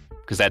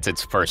 because that's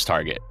its first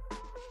target.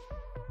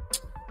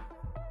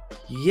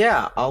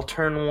 Yeah, I'll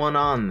turn one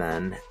on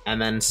then,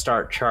 and then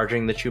start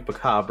charging the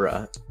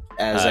Chupacabra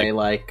as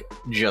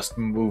just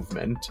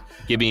movement.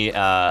 Give me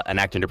an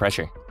act under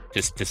pressure,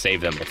 just to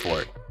save them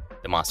before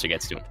the monster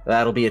gets to him.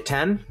 That'll be a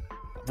 10.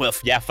 Well,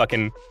 yeah,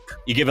 fucking,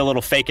 you give a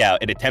little fake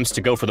out. It attempts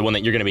to go for the one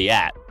that you're going to be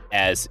at,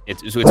 as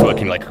it's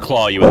fucking like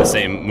claw you in the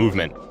same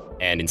movement.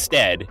 And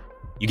instead,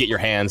 you get your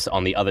hands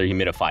on the other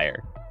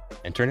humidifier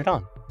and turn it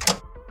on.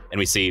 And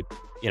we see,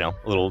 a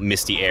little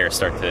misty air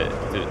start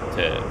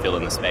to fill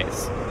in the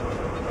space.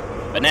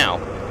 But now,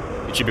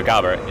 the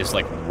Chupacabra is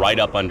like right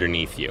up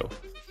underneath you.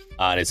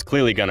 And it's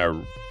clearly going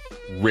to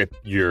rip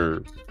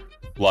your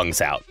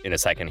lungs out in a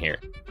second here.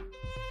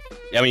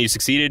 I mean, you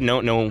succeeded.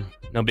 No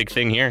big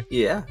thing here.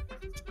 Yeah.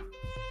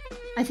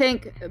 I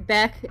think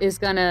Beck is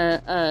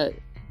gonna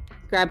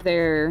grab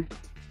their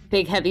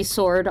big heavy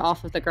sword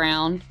off of the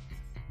ground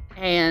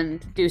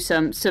and do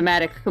some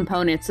somatic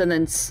components and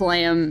then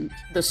slam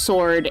the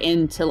sword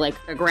into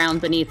the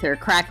ground beneath her,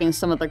 cracking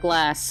some of the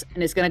glass,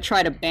 and is gonna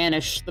try to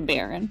banish the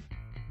Baron.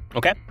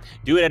 Okay.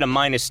 Do it at a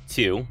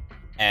 -2,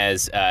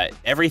 as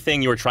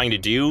everything you are trying to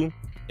do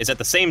is at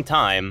the same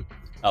time,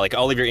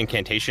 all of your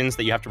incantations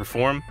that you have to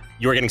perform,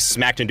 you are getting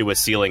smacked into a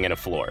ceiling and a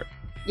floor.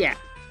 Yeah.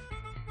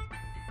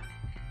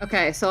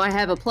 Okay, so I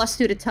have a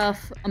 +2 to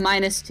tough, a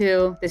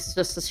 -2. This is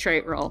just a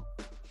straight roll.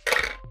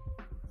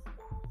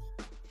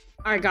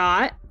 I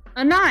got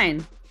a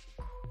 9.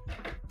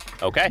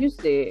 Okay.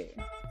 Juicy.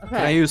 Can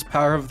I use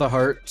Power of the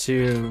Heart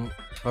to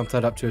bump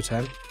that up to a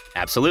 10?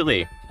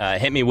 Absolutely.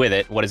 Hit me with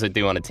it. What does it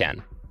do on a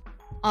 10?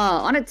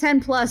 On a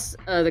 10 plus,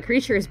 the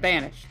creature is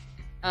banished.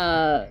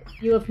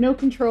 You have no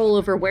control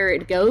over where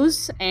it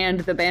goes,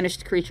 and the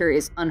banished creature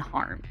is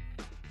unharmed.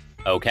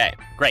 Okay,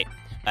 great.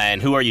 And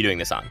who are you doing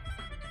this on?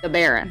 The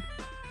Baron.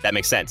 That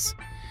makes sense.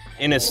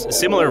 In a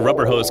similar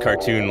Rubber Hose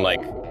cartoon,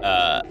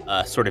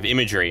 sort of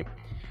imagery,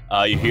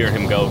 you hear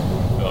him go,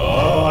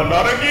 "Oh,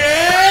 not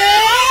again!"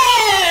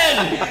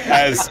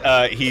 as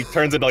he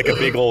turns into a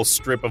big old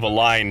strip of a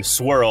line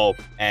swirl,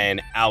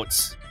 and out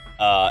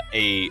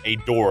a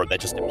door that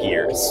just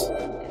appears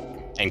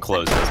and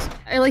closes.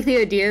 I like the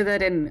idea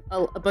that in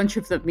a bunch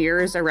of the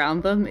mirrors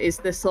around them is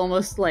this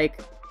almost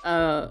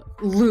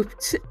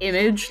looped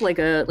image, like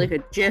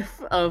a gif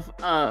of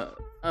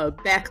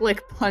Beck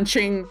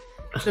punching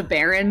the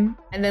Baron,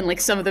 and then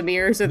some of the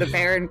mirrors are the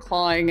Baron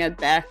clawing at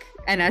Beck,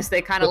 and as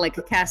they kind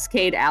of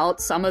cascade out,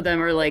 some of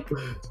them are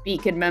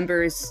Beacon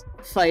members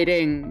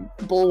fighting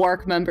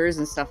Bulwark members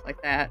and stuff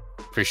like that.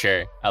 For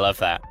sure. I love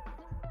that.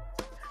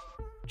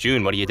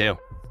 June, what do you do?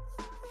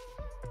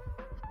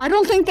 I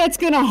don't think that's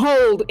gonna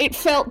hold. It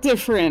felt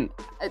different.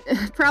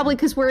 Probably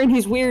because we're in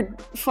his weird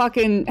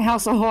fucking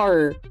House of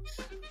Horror.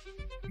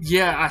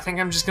 Yeah, I think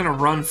I'm just gonna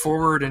run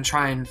forward and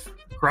try and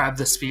grab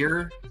the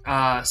spear.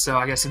 So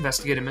I guess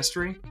investigate a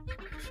mystery.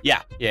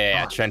 Yeah.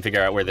 Try and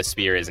figure out where the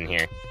spear is in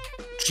here.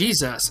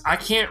 Jesus, I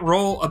can't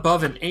roll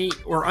above an 8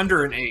 or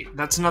under an 8.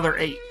 That's another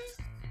 8.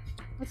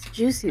 That's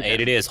juicy.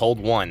 8 it is. Hold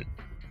 1.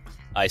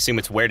 I assume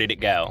it's where did it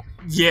go?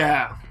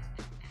 Yeah.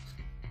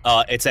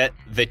 It's at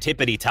the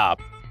tippity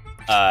top.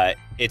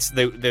 It's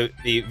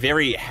the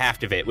very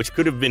haft of it, which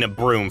could have been a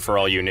broom for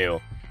all you knew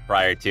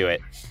prior to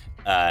it,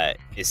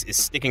 is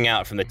sticking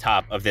out from the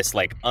top of this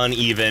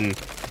uneven,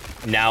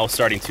 now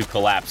starting to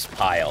collapse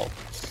pile.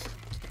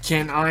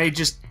 Can I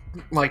just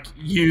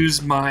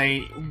use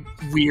my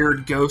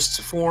weird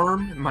ghost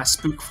form, my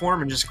spook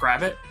form, and just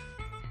grab it?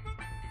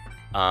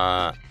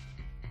 How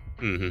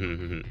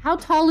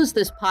tall is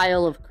this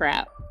pile of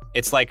crap?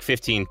 It's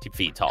 15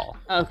 feet tall.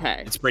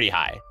 Okay. It's pretty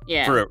high.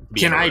 Yeah.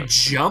 Can I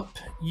jump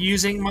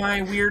using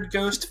my weird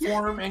ghost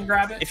form and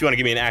grab it? If you want to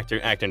give me an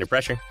act under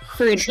pressure.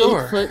 For an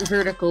 8-foot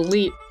vertical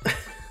leap.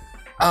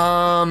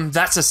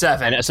 That's a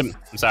 7. And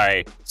I'm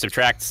sorry,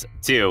 subtract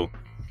 2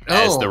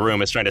 as the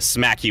room is trying to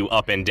smack you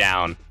up and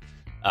down.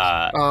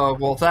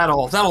 Well,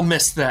 that'll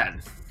miss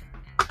then.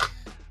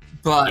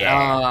 But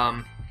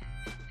yeah.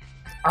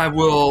 I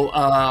will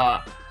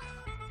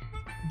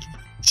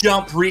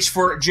jump, reach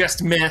for it,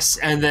 just miss,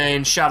 and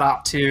then shout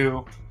out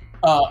to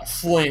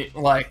Flint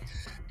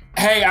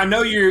hey, I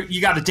know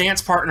you got a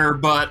dance partner,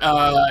 but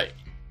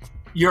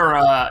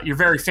your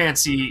very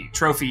fancy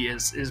trophy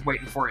is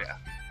waiting for you.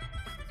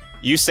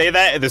 You say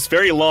that in this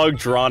very long,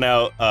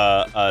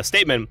 drawn-out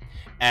statement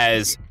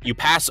as you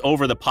pass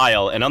over the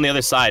pile, and on the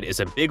other side is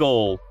a big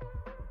ol'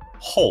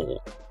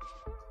 hole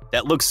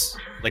that looks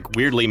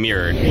weirdly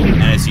mirrored.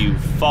 And as you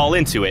fall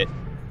into it,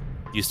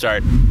 you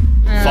start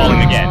falling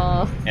again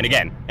and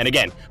again and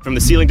again from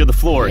the ceiling to the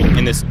floor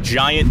in this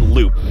giant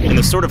loop in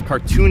this sort of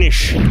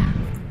cartoonish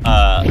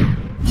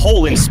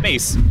hole in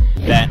space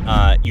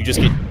that you just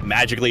get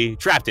magically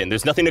trapped in.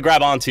 There's nothing to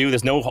grab onto.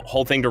 There's no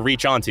whole thing to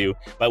reach onto,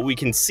 but we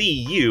can see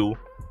you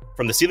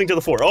from the ceiling to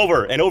the floor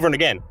over and over and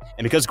again.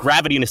 And because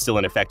gravity is still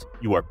in effect,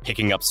 you are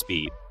picking up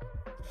speed.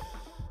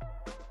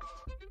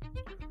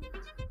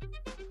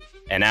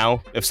 And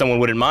now, if someone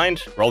wouldn't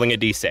mind, rolling a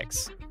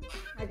d6.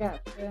 I got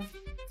a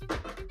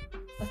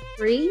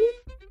 3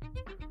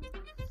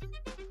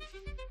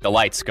 the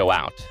lights go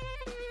out.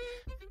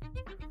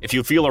 If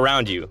you feel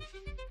around you,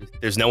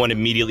 there's no one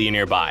immediately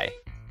nearby.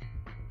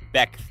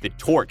 Beck, the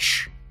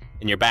torch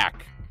in your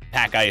pack,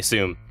 I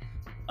assume,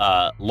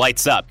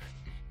 lights up,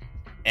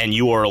 and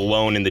you are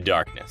alone in the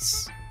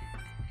darkness.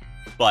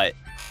 But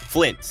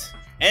Flint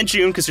and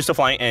June, because you're still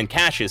flying, and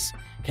Cassius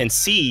can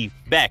see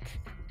Beck,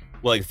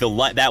 like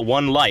that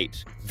one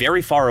light,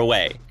 very far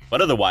away.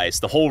 But otherwise,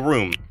 the whole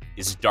room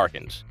is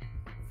darkened.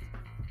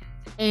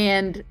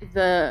 And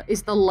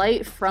is the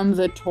light from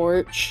the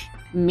torch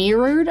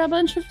mirrored a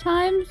bunch of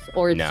times,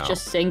 or it's No.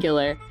 just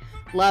singular?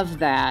 Love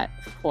that,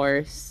 of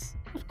course.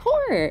 Of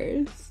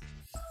course.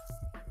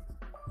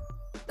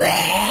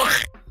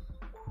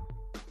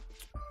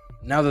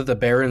 Now that the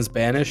Baron's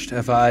banished,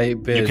 have I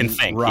been can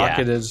think,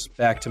 rocketed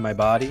back to my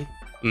body?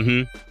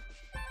 Mm-hmm.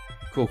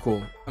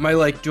 Cool. Am I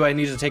like, do I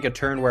need to take a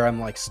turn where I'm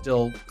like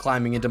still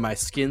climbing into my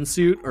skin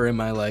suit, or am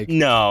I like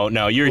No,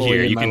 you're fully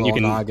here. in You my can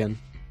little noggin?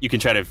 you can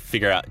try to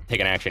take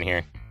an action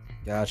here.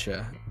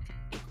 Gotcha.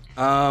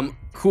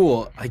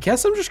 Cool. I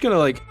guess I'm just gonna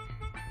like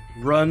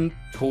run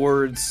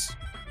towards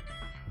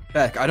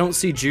Beck. I don't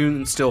see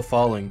June still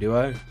falling, do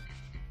I?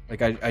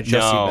 Like I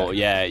just see No, Beck.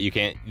 yeah, you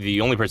can't. The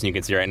only person you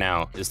can see right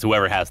now is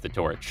whoever has the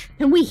torch.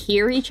 Can we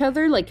hear each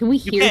other? Like, can we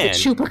hear the can.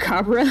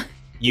 chupacabra?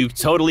 You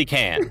totally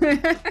can.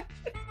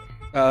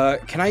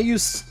 Can I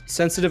use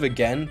sensitive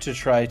again to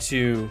try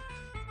to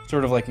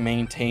sort of like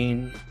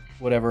maintain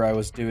whatever I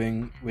was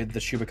doing with the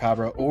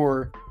chupacabra,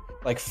 or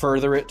like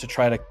further it to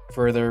try to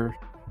further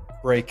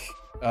break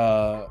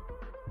the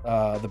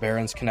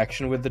Baron's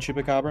connection with the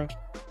chupacabra?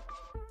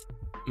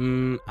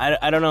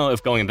 I don't know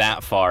if going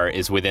that far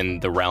is within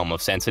the realm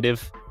of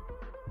sensitive.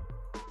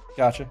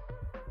 Gotcha.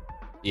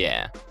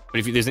 Yeah, but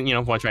if there's,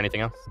 want to try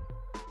anything else?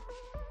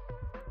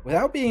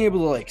 Without being able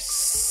to like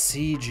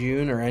see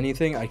June or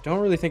anything, I don't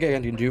really think I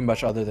can do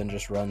much other than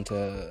just run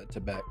to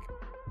Beck.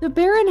 The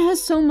Baron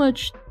has so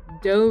much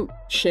dope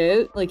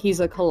shit. Like, he's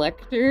a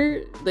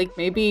collector. Like,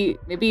 maybe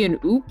an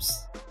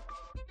oops.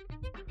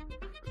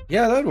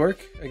 Yeah, that'd work.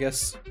 I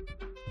guess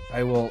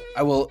I will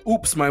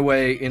oops my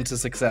way into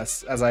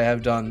success, as I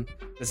have done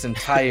this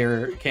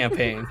entire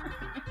campaign.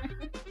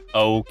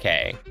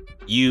 Okay.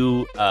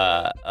 You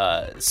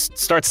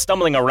start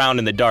stumbling around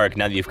in the dark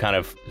now that you've kind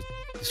of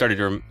started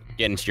to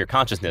get into your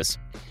consciousness,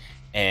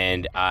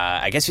 and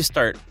I guess you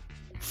start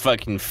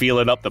fucking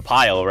feeling up the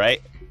pile,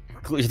 right?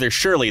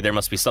 Surely there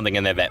must be something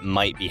in there that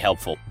might be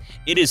helpful.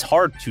 It is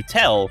hard to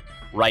tell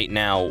right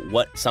now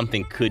what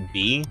something could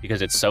be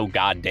because it's so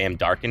goddamn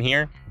dark in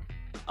here.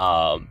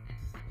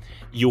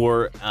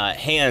 Your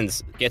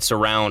hands gets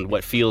around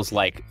what feels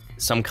like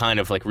some kind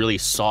of like really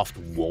soft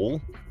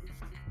wool.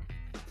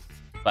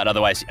 But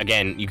otherwise,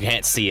 again, you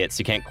can't see it,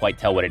 so you can't quite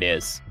tell what it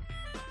is.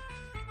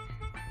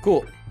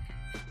 Cool.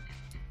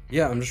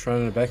 Yeah, I'm just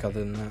running it back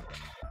other than that.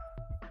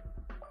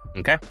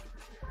 Okay.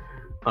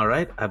 All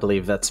right, I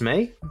believe that's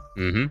me.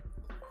 Mm-hmm.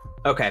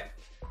 Okay,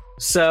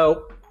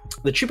 so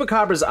the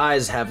Chupacabra's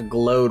eyes have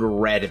glowed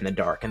red in the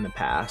dark in the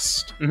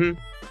past. Mm-hmm.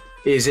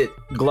 Is it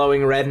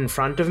glowing red in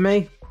front of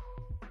me?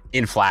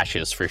 In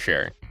flashes, for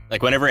sure.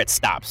 Like, whenever it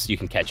stops, you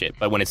can catch it.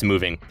 But when it's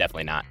moving,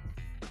 definitely not.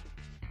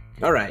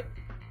 All right,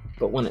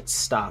 but when it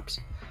stops.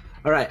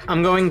 All right,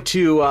 I'm going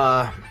to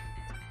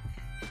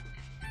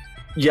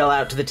yell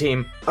out to the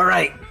team. All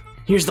right,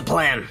 here's the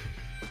plan.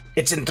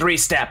 It's in 3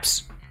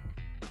 steps.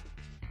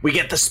 We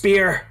get the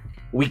spear,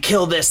 we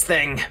kill this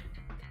thing,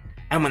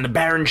 and when the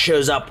Baron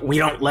shows up, we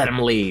don't let him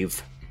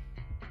leave.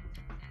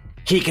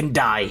 He can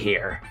die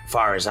here,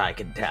 far as I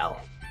can tell.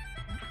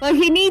 But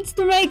he needs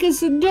to make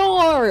us a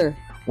door.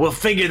 We'll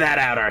figure that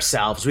out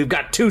ourselves. We've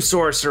got 2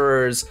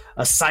 sorcerers,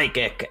 a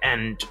psychic,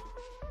 and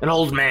an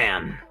old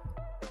man.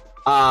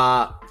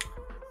 I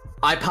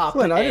pop.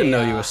 Flynn, I didn't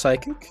know you were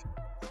psychic.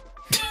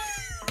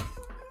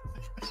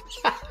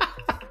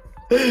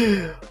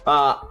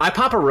 I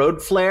pop a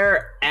road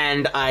flare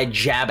and I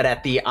jab it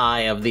at the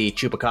eye of the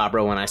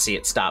Chupacabra when I see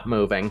it stop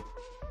moving.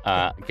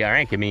 All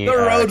right, give me... The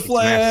road kick some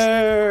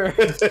ass.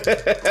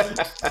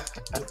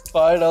 flare!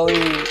 Finally.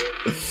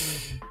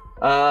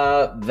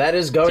 That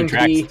is going to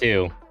Subtracts be...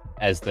 2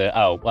 as the...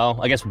 Oh, well,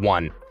 I guess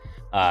 1.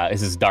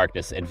 This is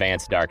darkness,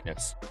 advanced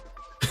darkness.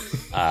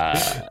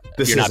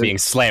 You're not being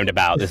slammed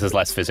about. This is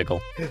less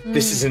physical.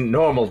 This isn't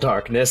normal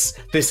darkness.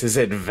 This is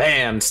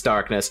advanced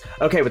darkness.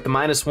 Okay, with the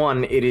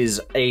 -1, it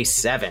is a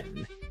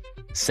 7.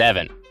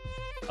 7.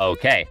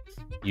 Okay.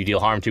 You deal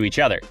harm to each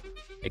other.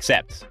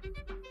 Except...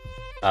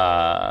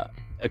 a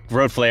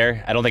road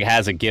flare, I don't think it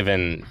has a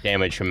given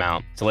damage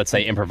amount. So let's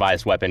say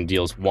improvised weapon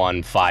deals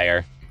 1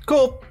 fire.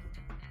 Cool.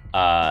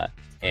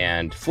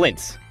 And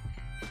Flint,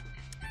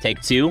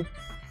 take 2.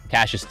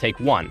 Cassius, take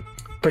 1.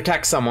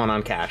 Protect someone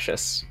on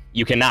Cassius.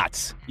 You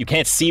cannot. You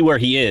can't see where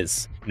he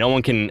is. No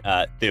one can...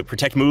 the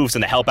protect moves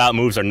and the help out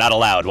moves are not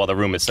allowed while the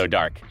room is so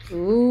dark.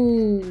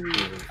 Ooh.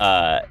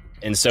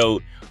 And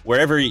so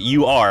wherever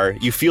you are,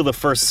 you feel the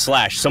first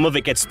slash. Some of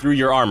it gets through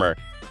your armor.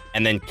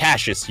 And then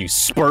Cassius, you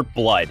spurt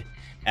blood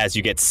as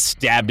you get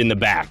stabbed in the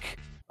back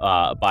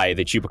by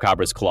the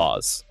Chupacabra's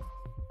claws.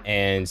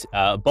 And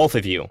both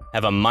of you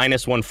have a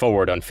 -1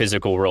 forward on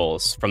physical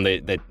rolls from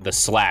the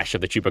slash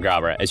of the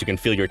chupacabra, as you can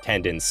feel your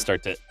tendons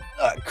start to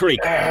creak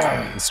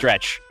and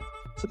stretch.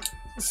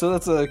 So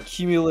that's a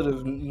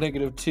cumulative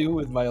 -2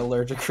 with my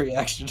allergic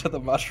reaction to the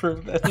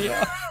mushroom. Then,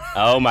 yeah.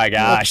 Oh my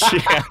gosh.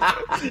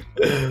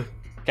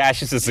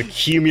 Cassius is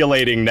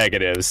accumulating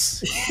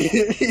negatives.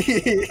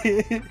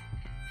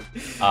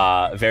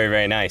 Very,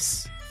 very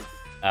nice.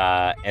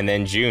 And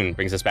then June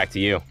brings us back to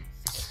you.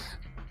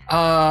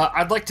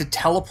 I'd like to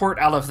teleport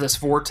out of this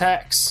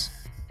vortex.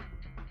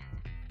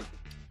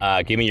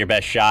 Give me your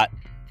best shot.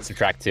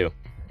 Subtract 2.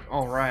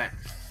 All right.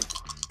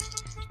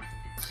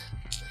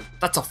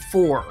 That's a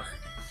 4.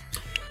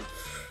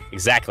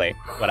 Exactly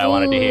what I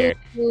wanted to hear.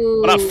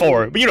 Well, not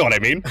 4, but you know what I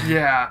mean.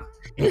 Yeah.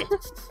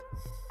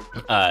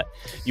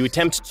 You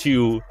attempt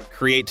to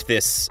create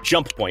this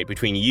jump point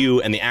between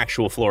you and the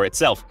actual floor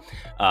itself.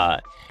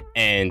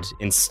 And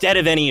instead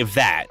of any of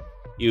that,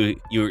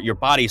 your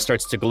body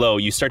starts to glow.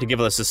 You start to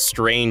give us a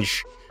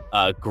strange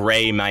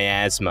gray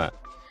miasma.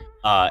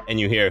 And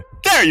you hear,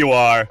 there you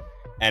are!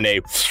 And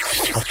a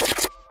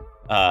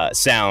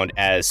sound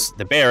as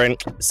the Baron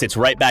sits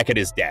right back at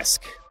his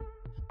desk.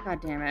 God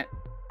damn it.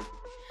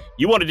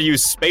 You wanted to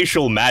use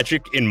spatial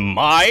magic in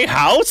my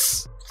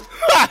house?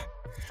 Ha!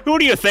 Who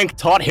do you think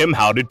taught him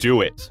how to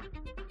do it?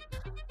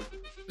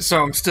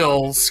 So I'm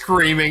still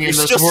screaming in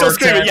this Still vortex.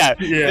 screaming,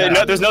 yeah.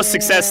 No, there's no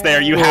success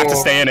there. You have to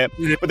stay in it.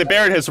 But the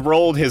Baron has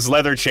rolled his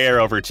leather chair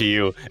over to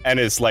you and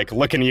is like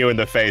looking you in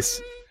the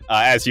face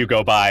as you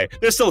go by.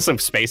 There's still some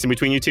space in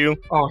between you two,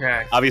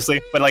 Okay.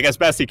 obviously. But like as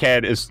best he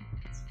can, is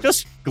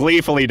just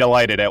gleefully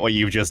delighted at what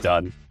you've just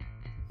done.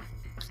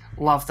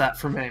 Love that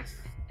for me.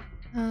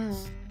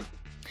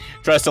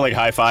 Tries to like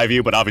high five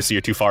you, but obviously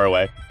you're too far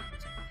away.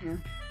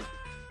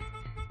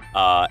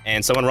 Yeah.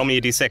 And someone roll me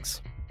a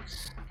d6.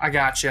 I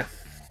got you.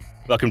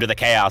 Welcome to the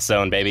Chaos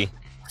Zone, baby.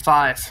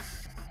 5.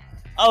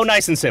 Oh,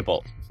 nice and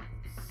simple.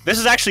 This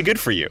is actually good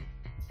for you.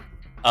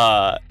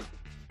 The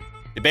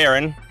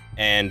Baron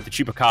and the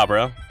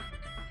Chupacabra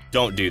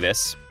don't do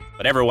this,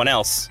 but everyone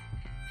else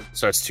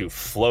starts to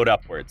float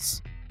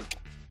upwards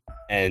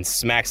and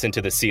smacks into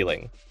the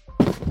ceiling.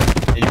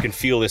 And you can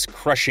feel this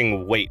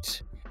crushing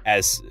weight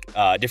as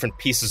different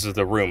pieces of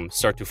the room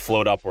start to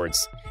float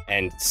upwards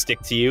and stick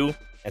to you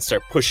and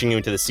start pushing you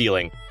into the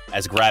ceiling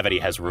as gravity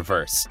has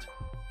reversed.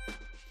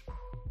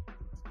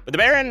 But the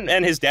Baron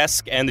and his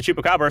desk and the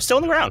Chupacabra are still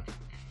on the ground.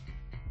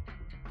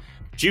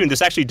 June,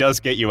 this actually does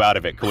get you out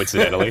of it,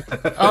 coincidentally.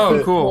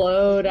 Oh, cool.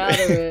 Float out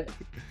of it.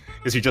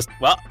 Because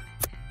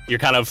you're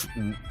kind of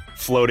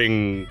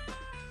floating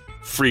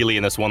freely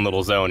in this one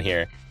little zone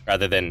here,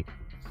 rather than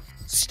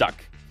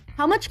stuck.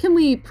 How much can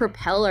we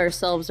propel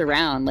ourselves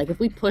around? Like, if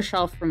we push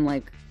off from,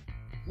 like,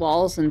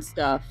 walls and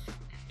stuff.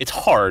 It's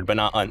hard, but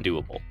not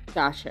undoable.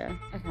 Gotcha.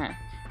 Okay.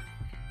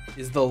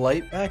 Is the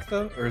light back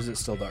though, or is it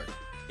still dark?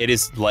 It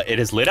is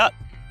lit up.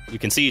 You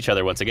can see each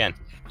other once again.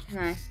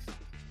 Nice.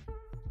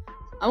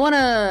 I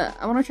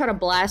wanna try to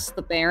blast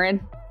the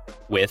Baron.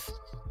 With?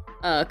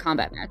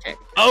 Combat magic.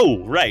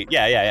 Oh, right.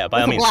 Yeah.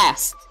 By all With a means.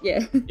 blast.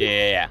 Yeah.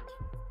 Yeah.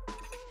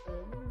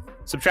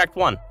 Subtract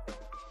 1.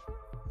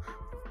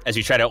 As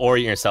you try to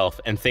orient yourself,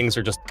 and things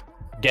are just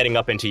getting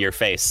up into your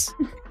face.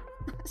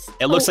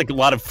 It looks like a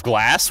lot of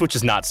glass, which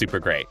is not super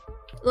great.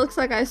 Looks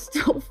like I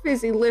stole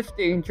fizzy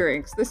lifting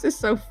drinks. This is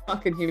so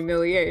fucking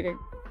humiliating.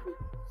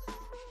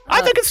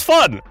 I think it's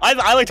fun.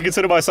 I like to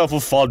consider myself a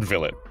fun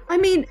villain. I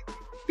mean,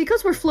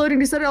 because we're floating,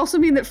 does that also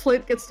mean that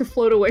Flint gets to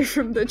float away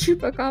from the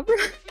Chupacabra?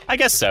 I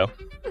guess so.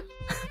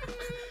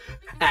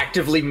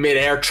 Actively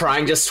midair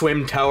trying to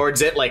swim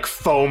towards it, like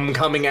foam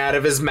coming out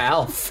of his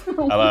mouth.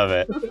 I love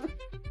it.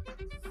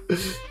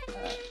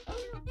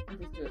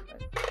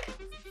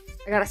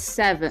 I got a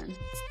 7.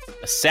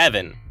 A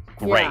 7.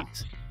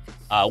 Great.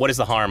 What is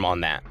the harm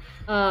on that?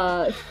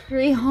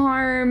 3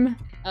 harm,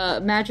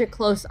 magic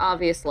close,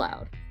 obvious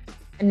loud.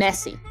 And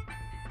messy.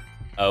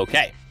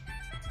 Okay.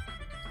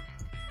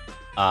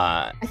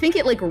 I think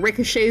it like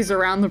ricochets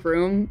around the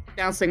room,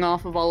 bouncing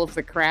off of all of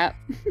the crap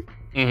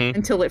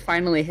until it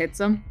finally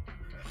hits him.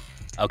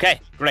 Okay,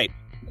 great.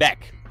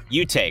 Beck,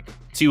 you take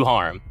 2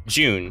 harm.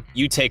 June,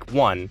 you take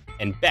 1.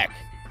 And Beck,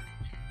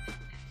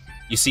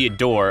 you see a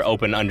door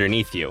open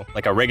underneath you,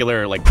 like a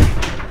regular like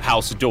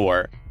house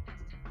door,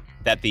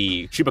 that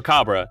the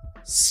Chupacabra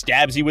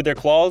stabs you with their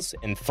claws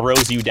and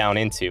throws you down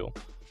into.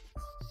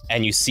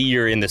 And you see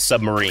you're in the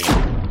submarine,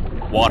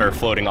 water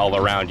floating all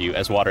around you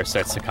as water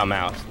starts to come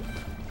out.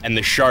 And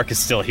the shark is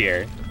still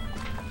here.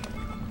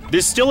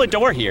 There's still a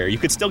door here. You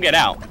could still get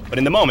out. But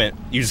in the moment,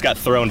 you just got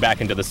thrown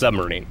back into the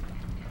submarine.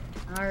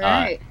 All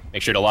right.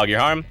 Make sure to log your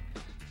harm.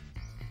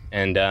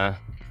 And,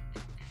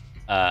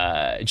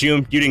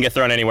 June, you didn't get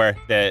thrown anywhere.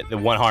 The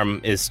 1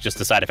 harm is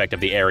just a side effect of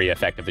the area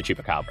effect of the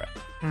Chupacabra.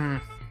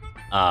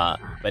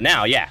 But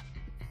now, yeah.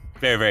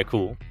 Very, very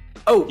cool.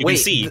 Oh, You wait.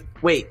 can see.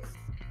 Wait.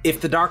 If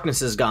the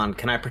darkness is gone,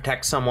 can I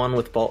protect someone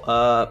with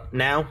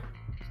now?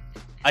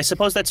 I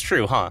suppose that's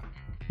true, huh?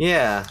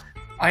 Yeah.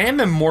 I am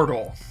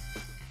immortal.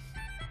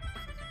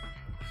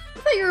 I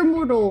thought you were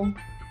immortal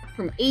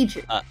from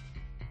aging.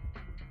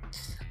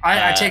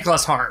 I take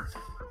less harm.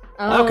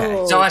 Oh,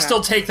 Okay. So I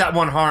still take that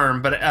 1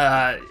 harm, but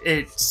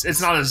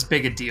it's not as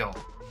big a deal.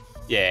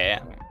 Yeah.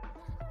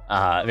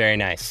 Very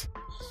nice.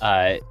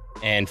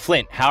 And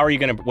Flint,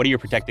 what are you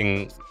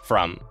protecting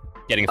from?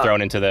 Getting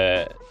thrown into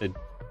the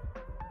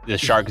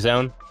shark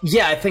zone?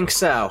 Yeah, I think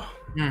so.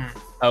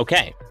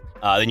 Okay.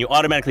 Then you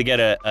automatically get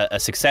a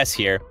success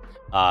here.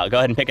 Go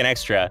ahead and pick an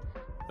extra,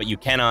 but you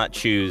cannot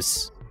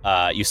choose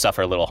you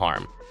suffer a little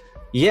harm.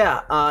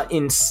 Yeah,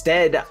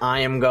 instead,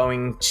 I am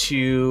going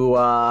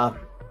to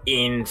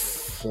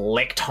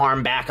inflict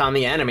harm back on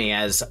the enemy,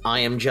 as I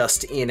am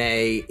just in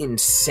a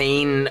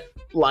insane,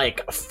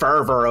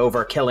 fervor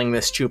over killing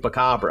this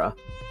chupacabra.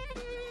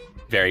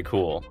 Very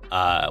cool.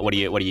 What are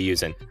you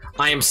using?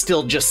 I am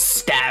still just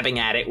stabbing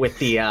at it with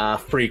the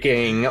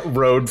freaking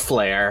road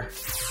flare.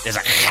 There's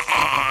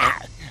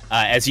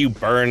as you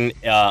burn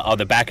on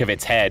the back of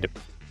its head,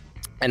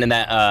 and then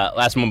that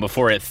last one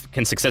before it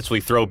can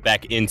successfully throw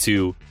back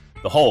into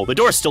the hole. The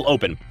door is still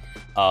open,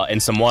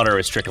 and some water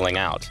is trickling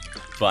out.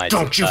 But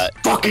Don't you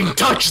fucking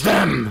touch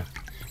them!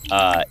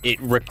 It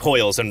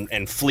recoils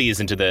and flees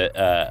into the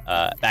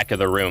back of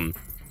the room.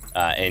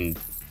 And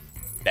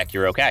Beck,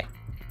 you're okay.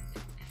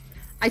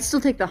 I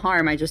still take the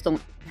harm. I just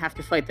don't have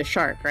to fight the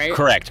shark, right?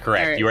 Correct.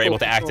 Right, You were able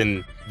to cool, act cool.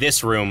 in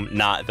this room,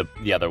 not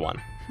the other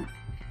one.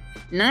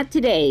 Not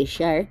today,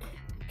 shark.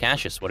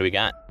 Cassius, what do we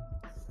got?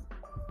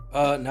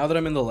 Now that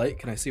I'm in the light,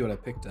 can I see what I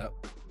picked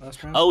up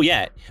last round? Oh,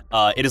 yeah.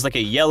 It is like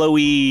a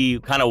yellowy,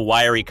 kind of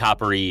wiry,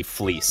 coppery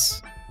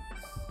fleece.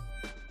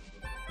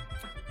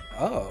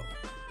 Oh.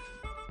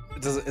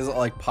 Is it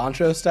like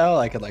poncho style?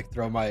 I could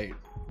throw my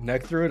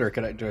neck through it, or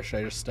should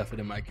I just stuff it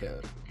in my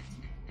coat?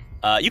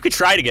 You could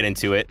try to get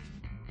into it,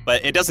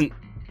 but it doesn't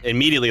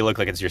immediately look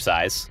like it's your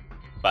size.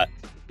 But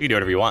you can do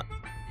whatever you want.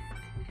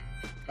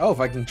 Oh, if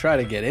I can try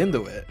to get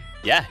into it.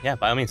 Yeah,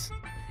 by all means.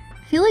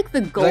 I feel like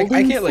the golden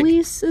I can't,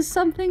 fleece is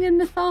something in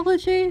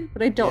mythology,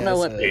 but I don't know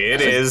what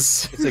It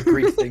is. It's a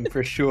Greek thing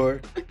for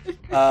sure.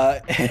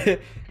 Because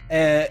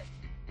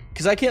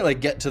I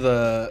can't get to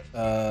the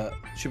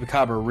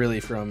chupacabra really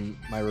from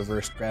my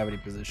reversed gravity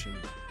position,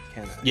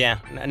 can I? Yeah,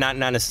 not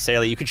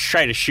necessarily. You could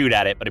try to shoot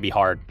at it, but it'd be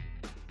hard.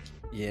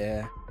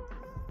 Yeah.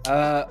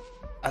 I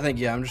think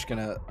I'm just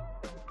gonna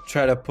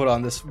try to put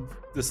on this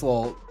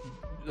little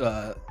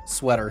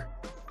sweater.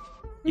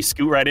 You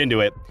scoot right into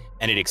it,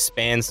 and it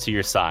expands to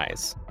your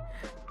size.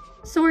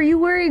 So are you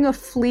wearing a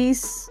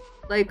fleece,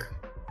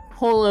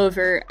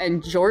 pullover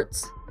and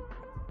jorts?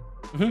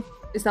 Mhm.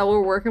 Is that what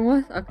we're working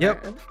with? Okay.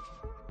 Yep.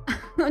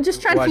 I'm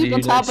just trying Why, to do keep on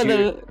you top not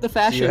of the Do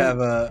fashion. you have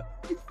a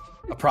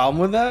problem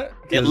with that?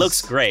 It 'Cause-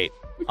 looks great.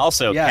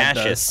 Also, Yeah, it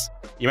Cassius,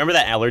 you remember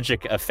that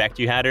allergic effect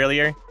you had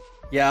earlier?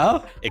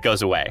 Yeah. It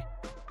goes away.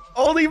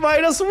 Only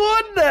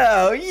 -1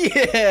 now.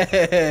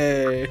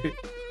 Yay!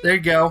 There you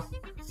go.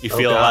 You Oh,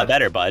 feel a God. lot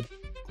better, bud.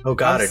 Oh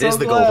god, I'm it is so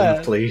the glad.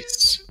 golden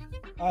fleece.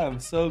 I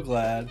am so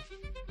glad.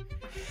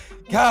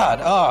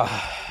 God,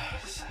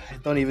 I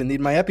don't even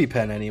need my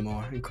EpiPen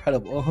anymore.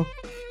 Incredible.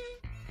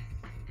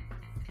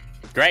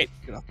 Great.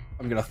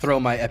 I'm gonna throw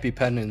my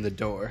EpiPen in the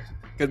door.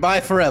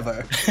 Goodbye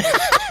forever.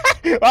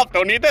 Well,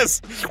 don't need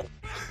this.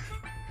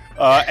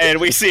 And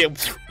we see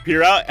it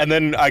peer out, and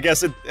then I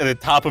guess at the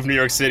top of New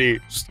York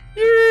City,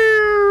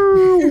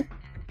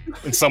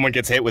 and someone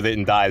gets hit with it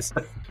and dies.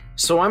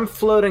 So I'm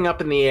floating up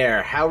in the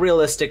air. How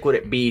realistic would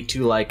it be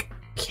to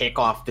kick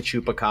off the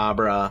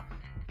chupacabra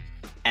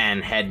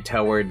and head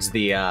towards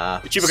the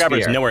The chupacabra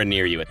is spear? nowhere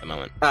near you at the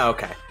moment. Oh,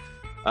 okay.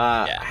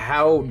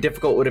 How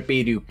difficult would it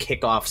be to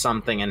kick off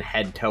something and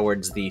head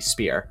towards the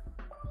spear?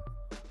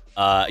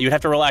 You would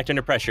have to roll act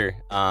under pressure.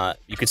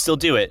 You could still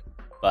do it,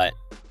 but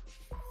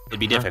it'd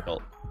be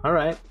difficult. All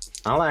right,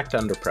 I'll act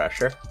under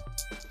pressure.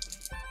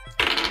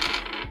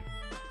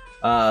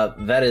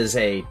 That is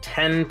a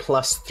 10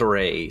 plus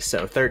 3,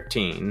 so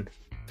 13.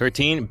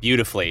 13,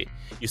 beautifully.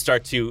 You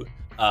start to,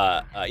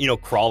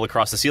 crawl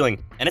across the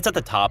ceiling, and it's at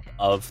the top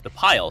of the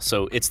pile,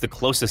 so it's the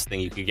closest thing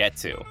you could get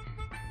to.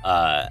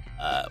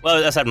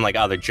 Well, that's having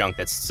other junk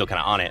that's still kind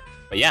of on it,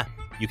 but yeah,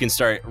 you can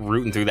start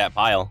rooting through that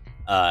pile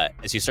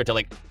as you start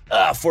to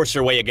force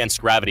your way against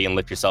gravity and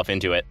lift yourself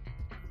into it.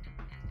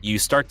 You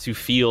start to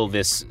feel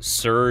this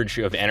surge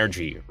of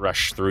energy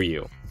rush through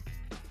you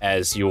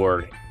as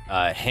your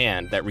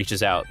hand that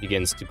reaches out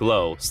begins to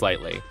glow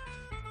slightly.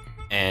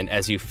 And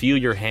as you feel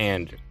your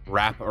hand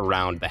wrap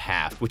around the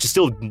haft, which is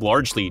still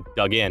largely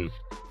dug in,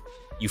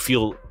 you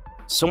feel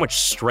so much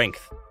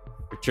strength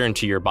return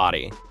to your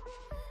body,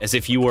 as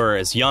if you were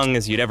as young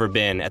as you'd ever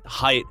been at the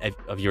height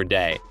of your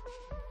day.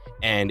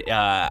 And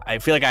I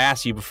feel like I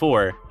asked you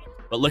before,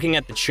 but looking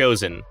at the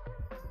Chosen,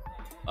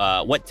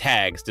 what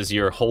tags does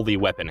your holy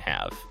weapon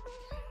have?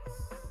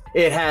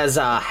 It has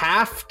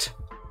haft,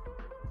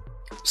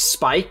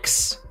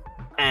 spikes,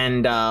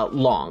 and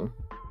long.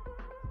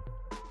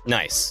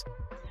 Nice.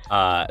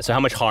 So how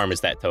much harm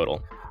is that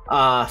total?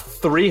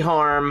 3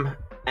 harm,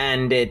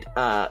 and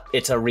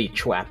it's a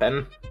reach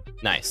weapon.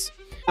 Nice.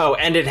 Oh,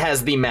 and it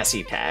has the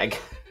messy tag.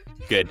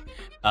 Good.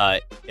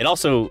 It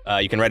also,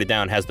 you can write it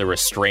down, has the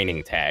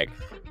restraining tag.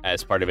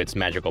 as part of its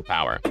magical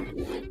power.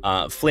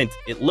 Flint,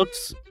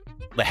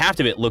 the haft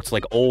of it looked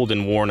like old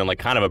and worn and like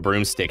kind of a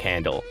broomstick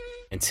handle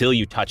until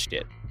you touched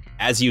it.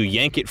 As you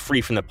yank it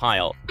free from the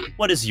pile,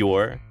 what does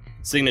your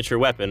signature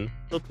weapon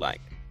look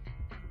like?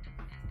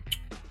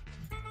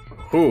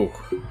 Ooh.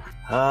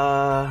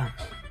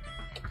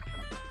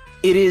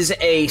 It is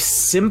a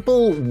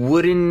simple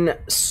wooden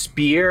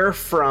spear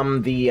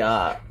from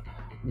the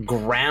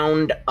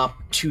ground up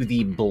to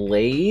the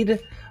blade.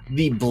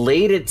 The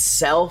blade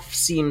itself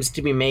seems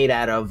to be made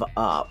out of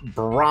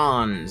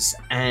bronze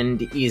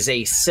and is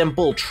a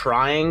simple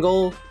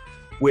triangle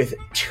with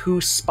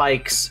 2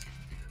 spikes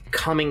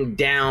coming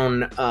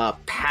down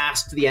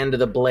past the end of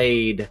the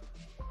blade,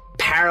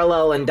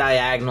 parallel and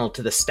diagonal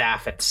to the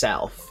staff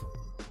itself.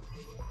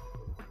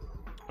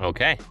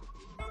 Okay.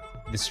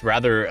 This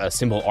rather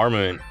simple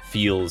armament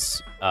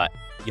feels,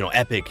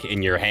 epic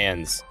in your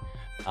hands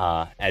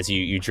as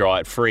you draw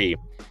it free.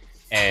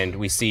 And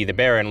we see the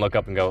Baron look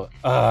up and go,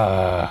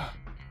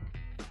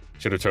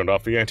 should have turned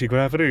off the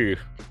anti-gravity.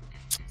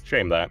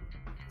 Shame that.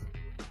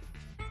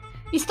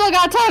 You still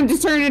got time to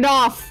turn it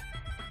off.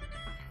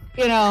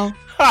 You know.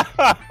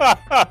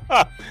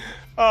 Oh,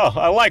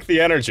 I like the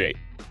energy.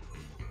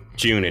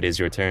 June, it is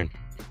your turn.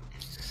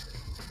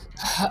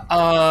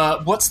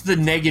 What's the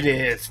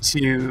negative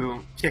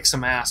to kick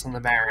some ass on the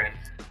Baron?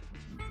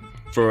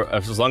 For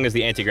as long as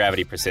the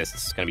anti-gravity persists,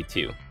 it's going to be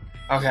 2.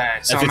 Okay,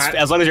 so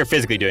as long as you're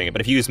physically doing it,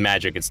 but if you use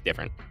magic, it's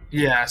different.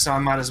 Yeah, so I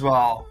might as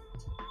well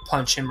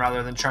punch him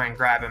rather than try and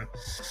grab him.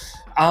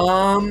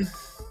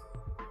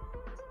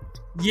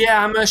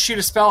 Yeah, I'm gonna shoot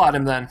a spell at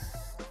him then.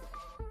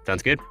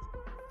 Sounds good.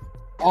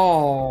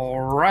 All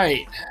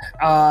right,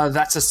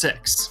 that's a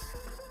 6.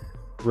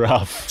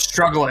 Rough.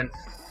 Struggling.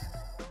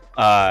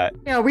 Yeah,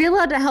 are we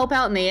allowed to help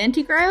out in the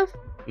anti-grav?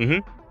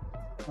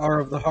 Mm-hmm. Power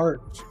of the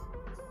heart.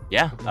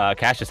 Yeah,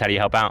 Cassius, how do you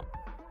help out?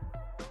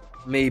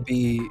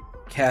 Maybe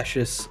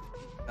Cassius,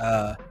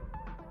 part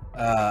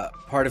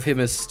of him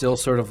is still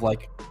sort of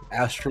like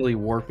astrally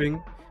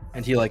warping,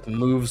 and he like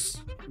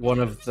moves one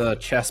of the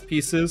chess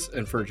pieces,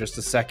 and for just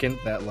a second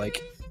that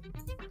like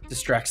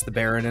distracts the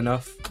Baron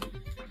enough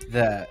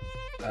that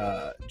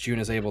June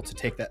is able to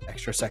take that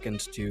extra second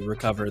to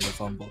recover the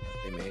fumble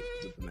that they made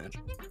with the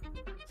magic.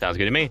 Sounds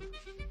good to me.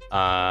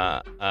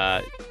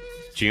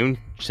 June,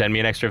 send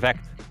me an extra effect.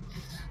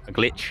 A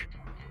glitch.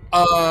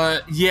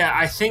 Yeah,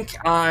 I think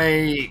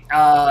I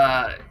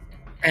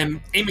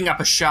am aiming up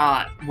a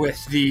shot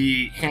with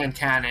the hand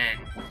cannon,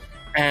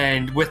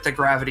 and with the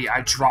gravity,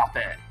 I drop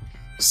it.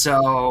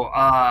 So,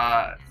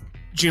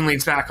 June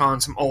leans back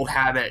on some old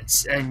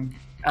habits and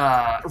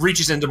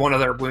reaches into one of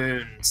their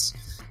wounds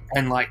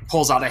and, like,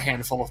 pulls out a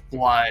handful of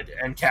blood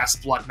and casts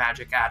blood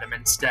magic at him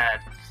instead,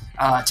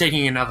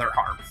 taking another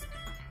harm.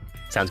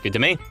 Sounds good to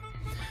me.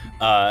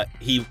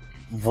 He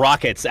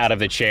rockets out of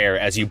the chair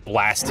as you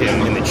blast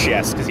him in the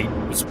chest because he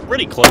was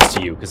pretty close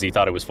to you because he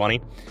thought it was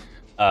funny.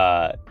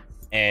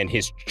 And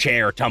his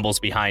chair tumbles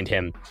behind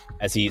him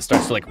as he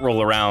starts to like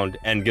roll around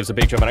and gives a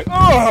big jump and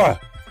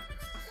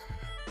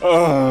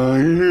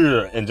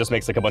and just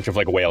makes like a bunch of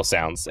like whale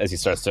sounds as he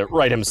starts to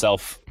right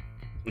himself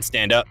and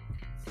stand up.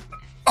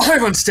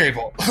 I'm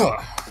unstable.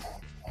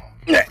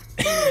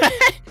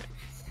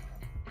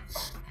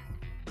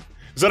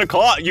 Is that a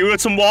claw? You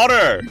need some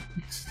water.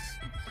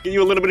 Get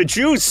you a little bit of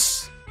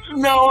juice.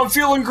 No, I'm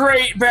feeling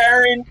great,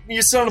 Baron.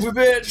 You son of a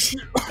bitch.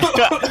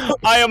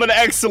 I am an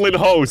excellent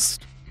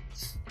host.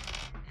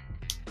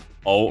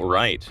 All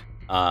right.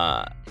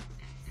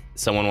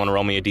 Someone want to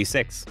roll me a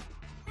d6?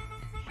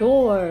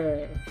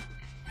 Sure.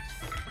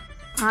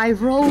 I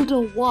rolled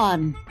a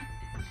 1.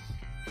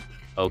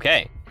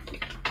 Okay.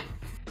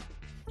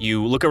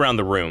 You look around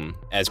the room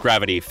as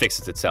gravity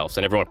fixes itself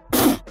and everyone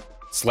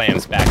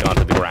slams back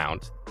onto the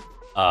ground,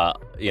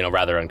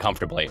 rather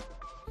uncomfortably.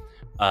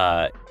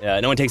 No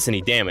one takes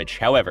any damage.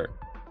 However,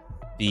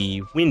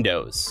 the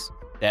windows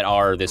that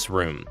are this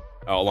room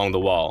along the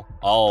wall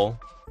all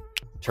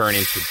turn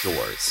into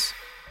doors,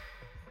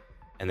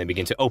 and they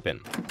begin to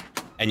open.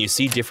 And you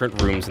see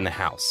different rooms in the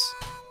house.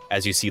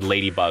 As you see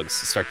ladybugs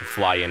start to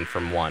fly in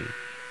from one.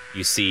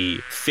 You see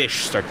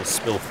fish start to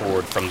spill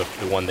forward from the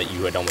one that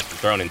you had almost been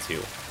thrown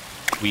into.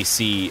 We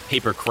see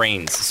paper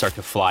cranes start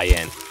to fly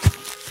in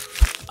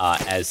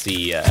as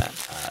the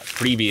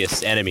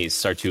previous enemies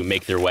start to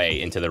make their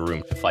way into the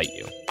room to fight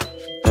you.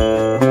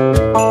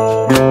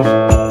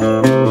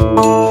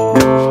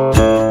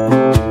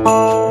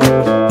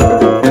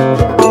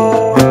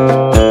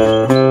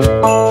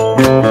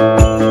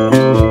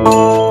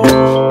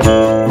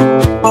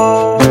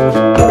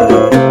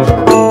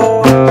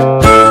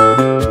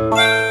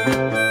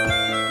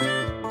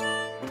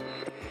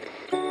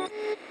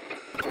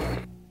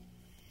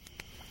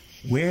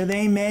 Where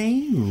They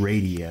May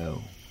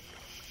Radio.